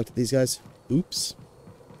supposed to talk to these guys? Oops.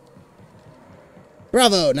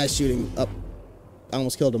 Bravo! Nice shooting. Up. I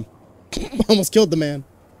almost killed him. Almost killed the man.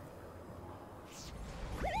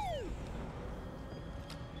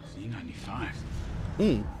 C95.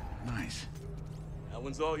 Hmm. Nice. That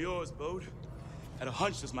one's all yours, Bode. Had a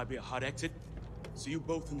hunch this might be a hot exit. See you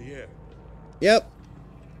both in the air. Yep.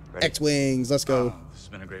 X-Wings, let's go. This has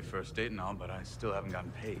been a great first date and all, but I still haven't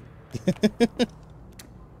gotten paid.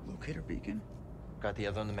 Locator beacon? Got the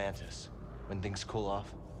other on the Mantis. When things cool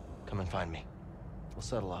off, come and find me. We'll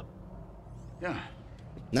settle up. Yeah.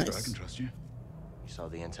 Nice. Sure, I can trust you. You saw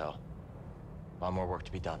the intel. A lot more work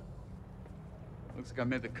to be done. Looks like I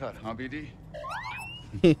made the cut, huh, BD?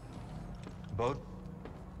 Bode?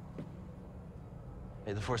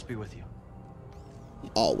 May the Force be with you.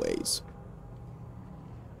 Always.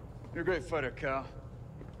 You're a great fighter, Cal.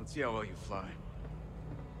 Let's see how well you fly.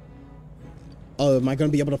 Oh, am I going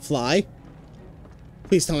to be able to fly?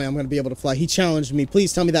 Please tell me I'm going to be able to fly. He challenged me.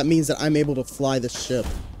 Please tell me that means that I'm able to fly the ship.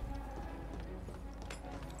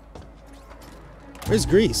 Where's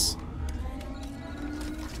Grease?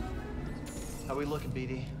 How we looking,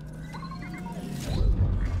 BD?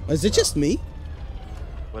 Is it just me?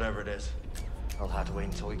 Whatever it is, I'll have to wait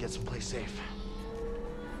until we get someplace safe.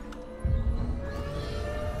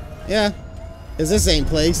 Yeah. Is this ain't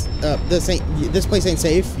place? This place ain't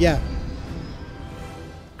safe. Yeah.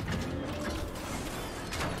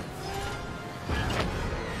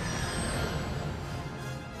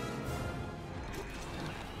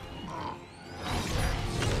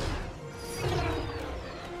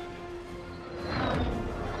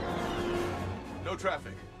 No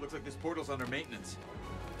traffic. Looks like this portal's under maintenance.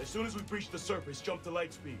 As soon as we breach the surface, jump to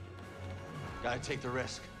light speed. Gotta take the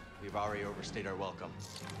risk. We've already overstayed our welcome.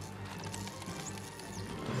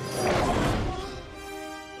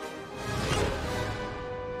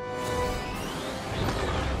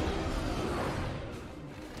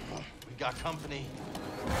 We got company.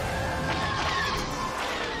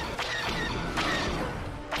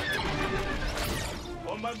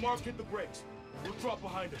 On my mark, hit the brakes. We'll drop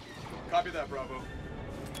behind it. Copy that, Bravo.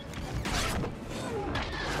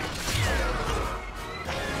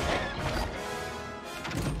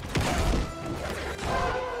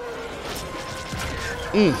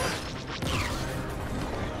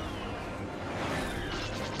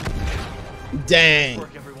 Dang.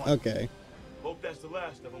 Okay. Hope that's the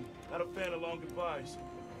last of them. Not a fan of long goodbyes.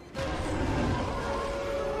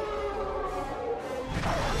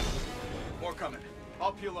 More coming.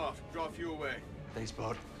 I'll peel off. Draw a few away. Thanks,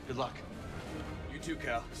 Bode. Good luck. You too,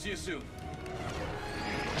 Cal. See you soon.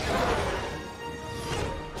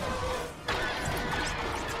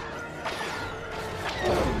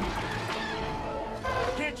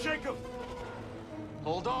 Can't shake him.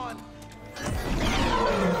 Hold on.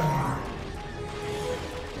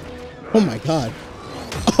 Oh my god.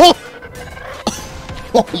 Oh!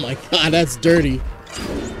 Oh my god, that's dirty.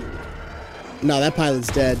 No, that pilot's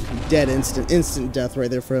dead. Dead instant death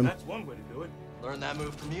right there for him. That's one way to do it. Learn that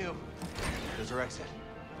move from you. There's our exit.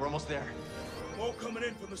 We're almost there. More coming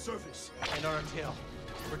in from the surface. And our tail.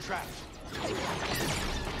 We're trapped.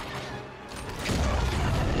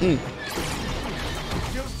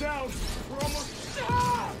 Shields down. We're almost.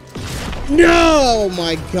 Ah! No,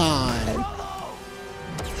 my god.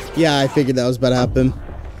 Yeah, I figured that was about to happen.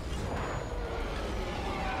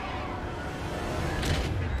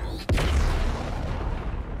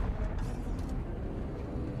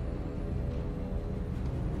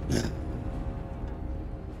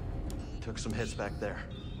 Took some hits back there.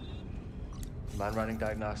 Mind running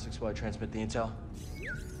diagnostics while I transmit the intel?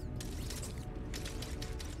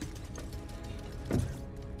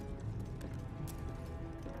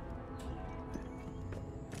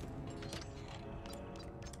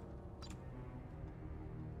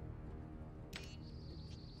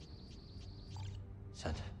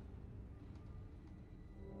 Sent.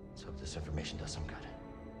 Let's hope this information does some good.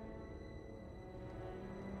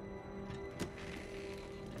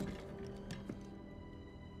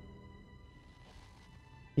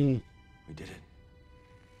 We did it.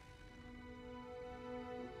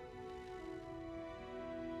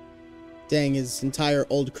 Dang, his entire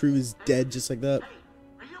old crew is dead just like that. Are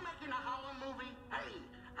you making a Howler movie? Hey,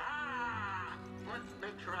 let's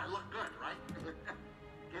make sure I look good, right?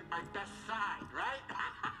 Get my best side, right?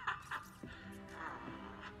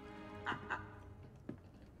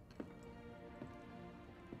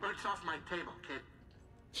 Birds off my table, kid.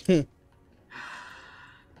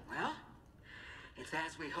 Well, it's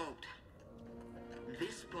as we hoped.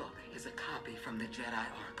 This book is a copy from the Jedi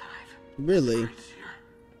Archive. Really? Just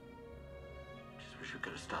wish we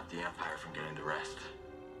could have stopped the Empire from getting the rest.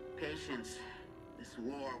 Patience. This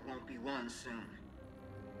war won't be won soon.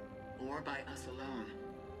 Or by us alone.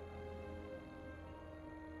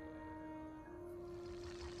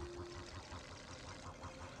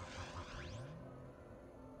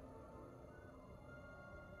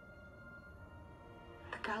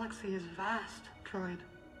 The galaxy is vast, droid.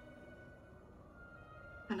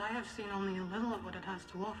 And I have seen only a little of what it has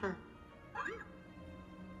to offer.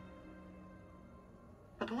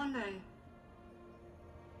 But one day,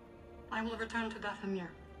 I will return to Dathomir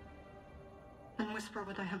and whisper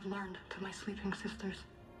what I have learned to my sleeping sisters.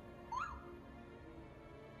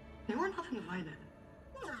 You are not invited.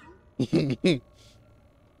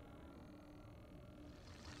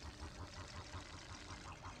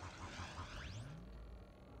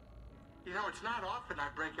 You know, it's not often I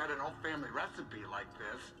break out an old family recipe like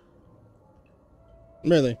this.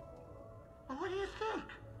 Really? Well, what do you think?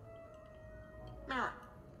 Mara.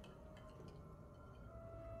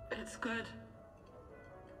 It's good.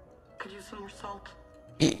 Could use some more salt.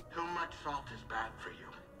 Too much salt is bad for you.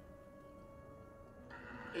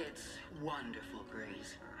 It's wonderful,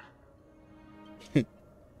 Grease. I'd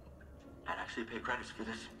actually pay credits for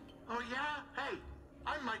this. Oh, yeah? Hey,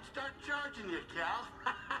 I might start charging you, Cal.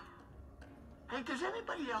 Hey, does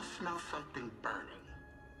anybody else smell something burning?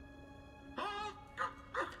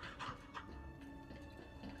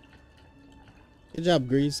 Good job,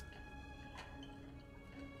 Grease.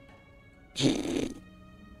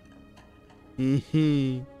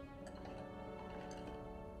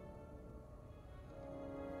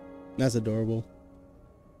 That's adorable.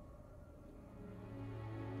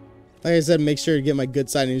 Like I said, make sure to get my good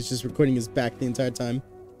side, and he's just recording his back the entire time.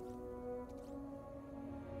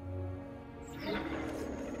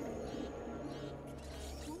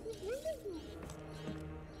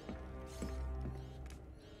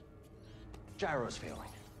 Gyro's failing.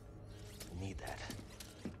 We need that.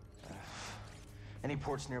 Any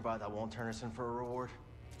ports nearby that won't turn us in for a reward?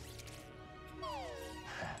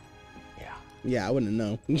 Yeah. Yeah, I wouldn't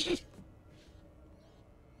know.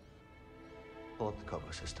 Pull up the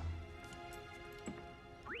Coco system.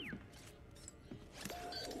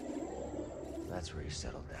 That's where you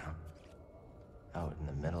settled down. Out in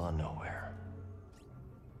the middle of nowhere.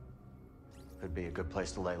 Could be a good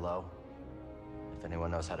place to lay low. If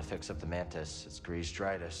anyone knows how to fix up the Mantis, it's Grease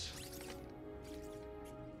Dritus.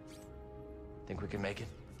 Think we can make it?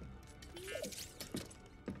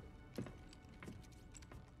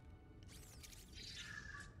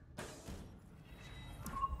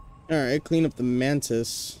 Alright, clean up the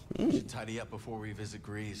Mantis. Should tidy up before we visit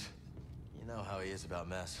Grease. You know how he is about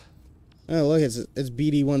mess. Oh, look, it's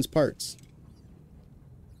BD1's parts.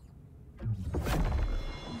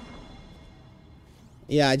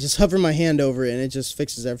 Yeah, I just hover my hand over it and it just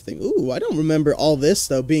fixes everything. Ooh, I don't remember all this,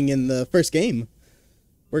 though, being in the first game.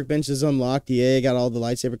 Workbench is unlocked. Yeah, got all the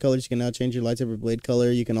lightsaber colors. You can now change your lightsaber blade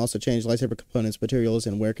color. You can also change lightsaber components, materials,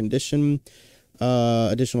 and wear condition.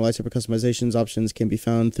 Additional lightsaber customizations options can be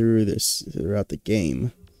found throughout the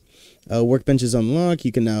game. Workbench is unlocked.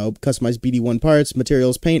 You can now customize BD1 parts,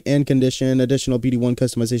 materials, paint, and condition. Additional BD1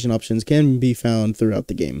 customization options can be found throughout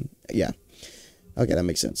the game. Yeah. Okay, that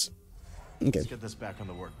makes sense. Okay. Let's get this back on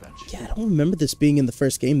the workbench. Yeah, I don't remember this being in the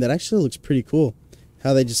first game. That actually looks pretty cool.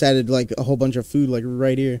 How they just added like a whole bunch of food like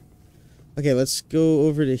right here. Okay, let's go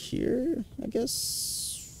over to here, I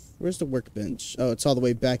guess. Where's the workbench? Oh, it's all the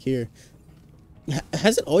way back here.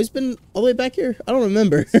 Has it always been all the way back here? I don't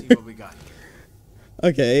remember. Let's see what we got here.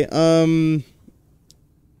 Okay,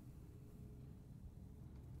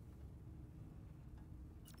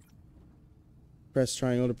 press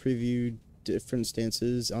triangle to preview different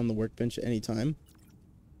stances on the workbench at any time.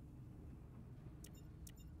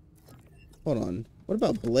 Hold on. What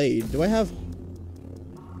about blade? Do I have...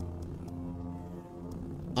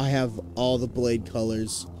 I have all the blade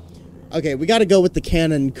colors. Okay, we gotta go with the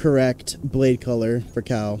canon correct blade color for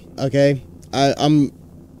Cal. Okay? I'm...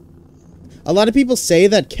 A lot of people say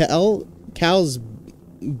that Cal's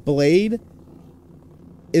blade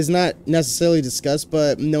is not necessarily discussed,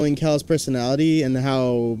 but knowing Cal's personality and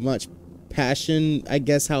how much passion, I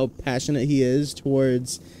guess how passionate he is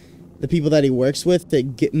towards the people that he works with,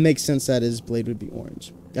 it makes sense that his blade would be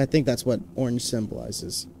orange. I think that's what orange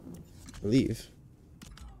symbolizes. I believe.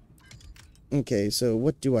 Okay, so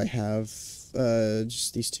what do I have?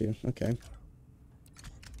 Just these two. Okay.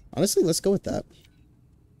 Honestly, let's go with that.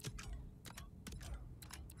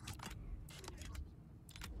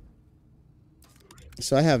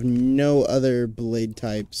 So I have no other blade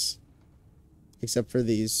types except for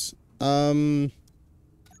these.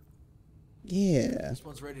 Yeah. This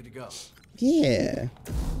one's ready to go. Yeah.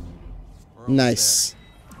 Nice.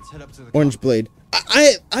 Let's head up to the Orange blade.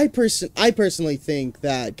 I personally think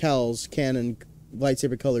that Cal's canon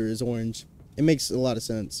lightsaber color is orange. It makes a lot of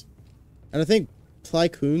sense. And I think Ply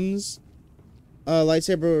Koon's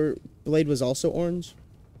lightsaber blade was also orange.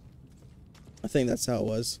 I think that's how it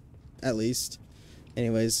was. At least.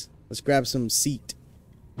 Anyways, let's grab some seat.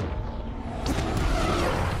 So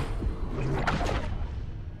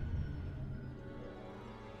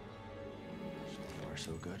far,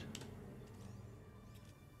 so good.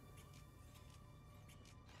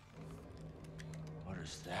 What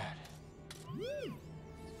is that?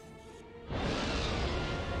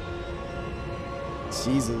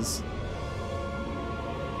 Jesus.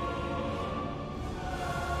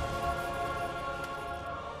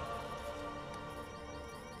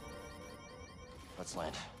 Let's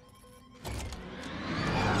land.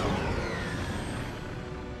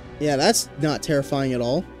 Yeah, that's not terrifying at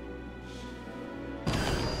all.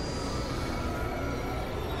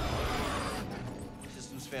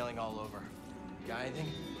 System's failing all over. Got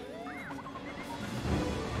anything?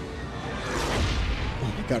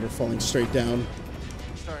 Oh my god, we're falling straight down.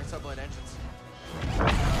 Starting sublight engines.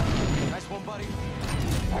 Nice one, buddy.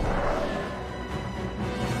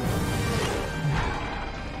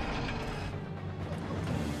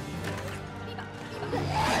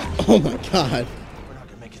 Oh my god. We're not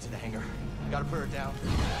gonna make it to the hangar. Gotta put her down.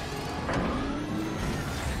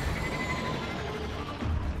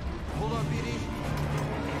 Hold on, BD.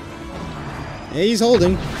 Yeah, he's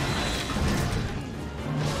holding.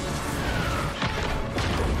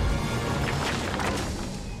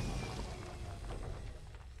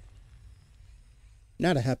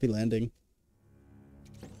 Not a happy landing.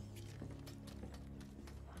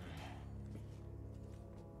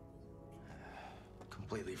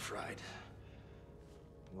 Completely fried.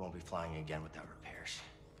 We won't be flying again without repairs.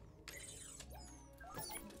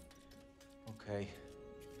 Okay.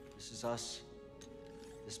 This is us.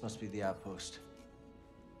 This must be the outpost.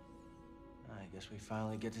 I guess we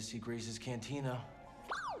finally get to see Grace's cantina.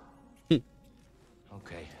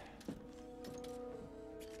 Okay.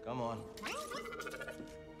 Come on.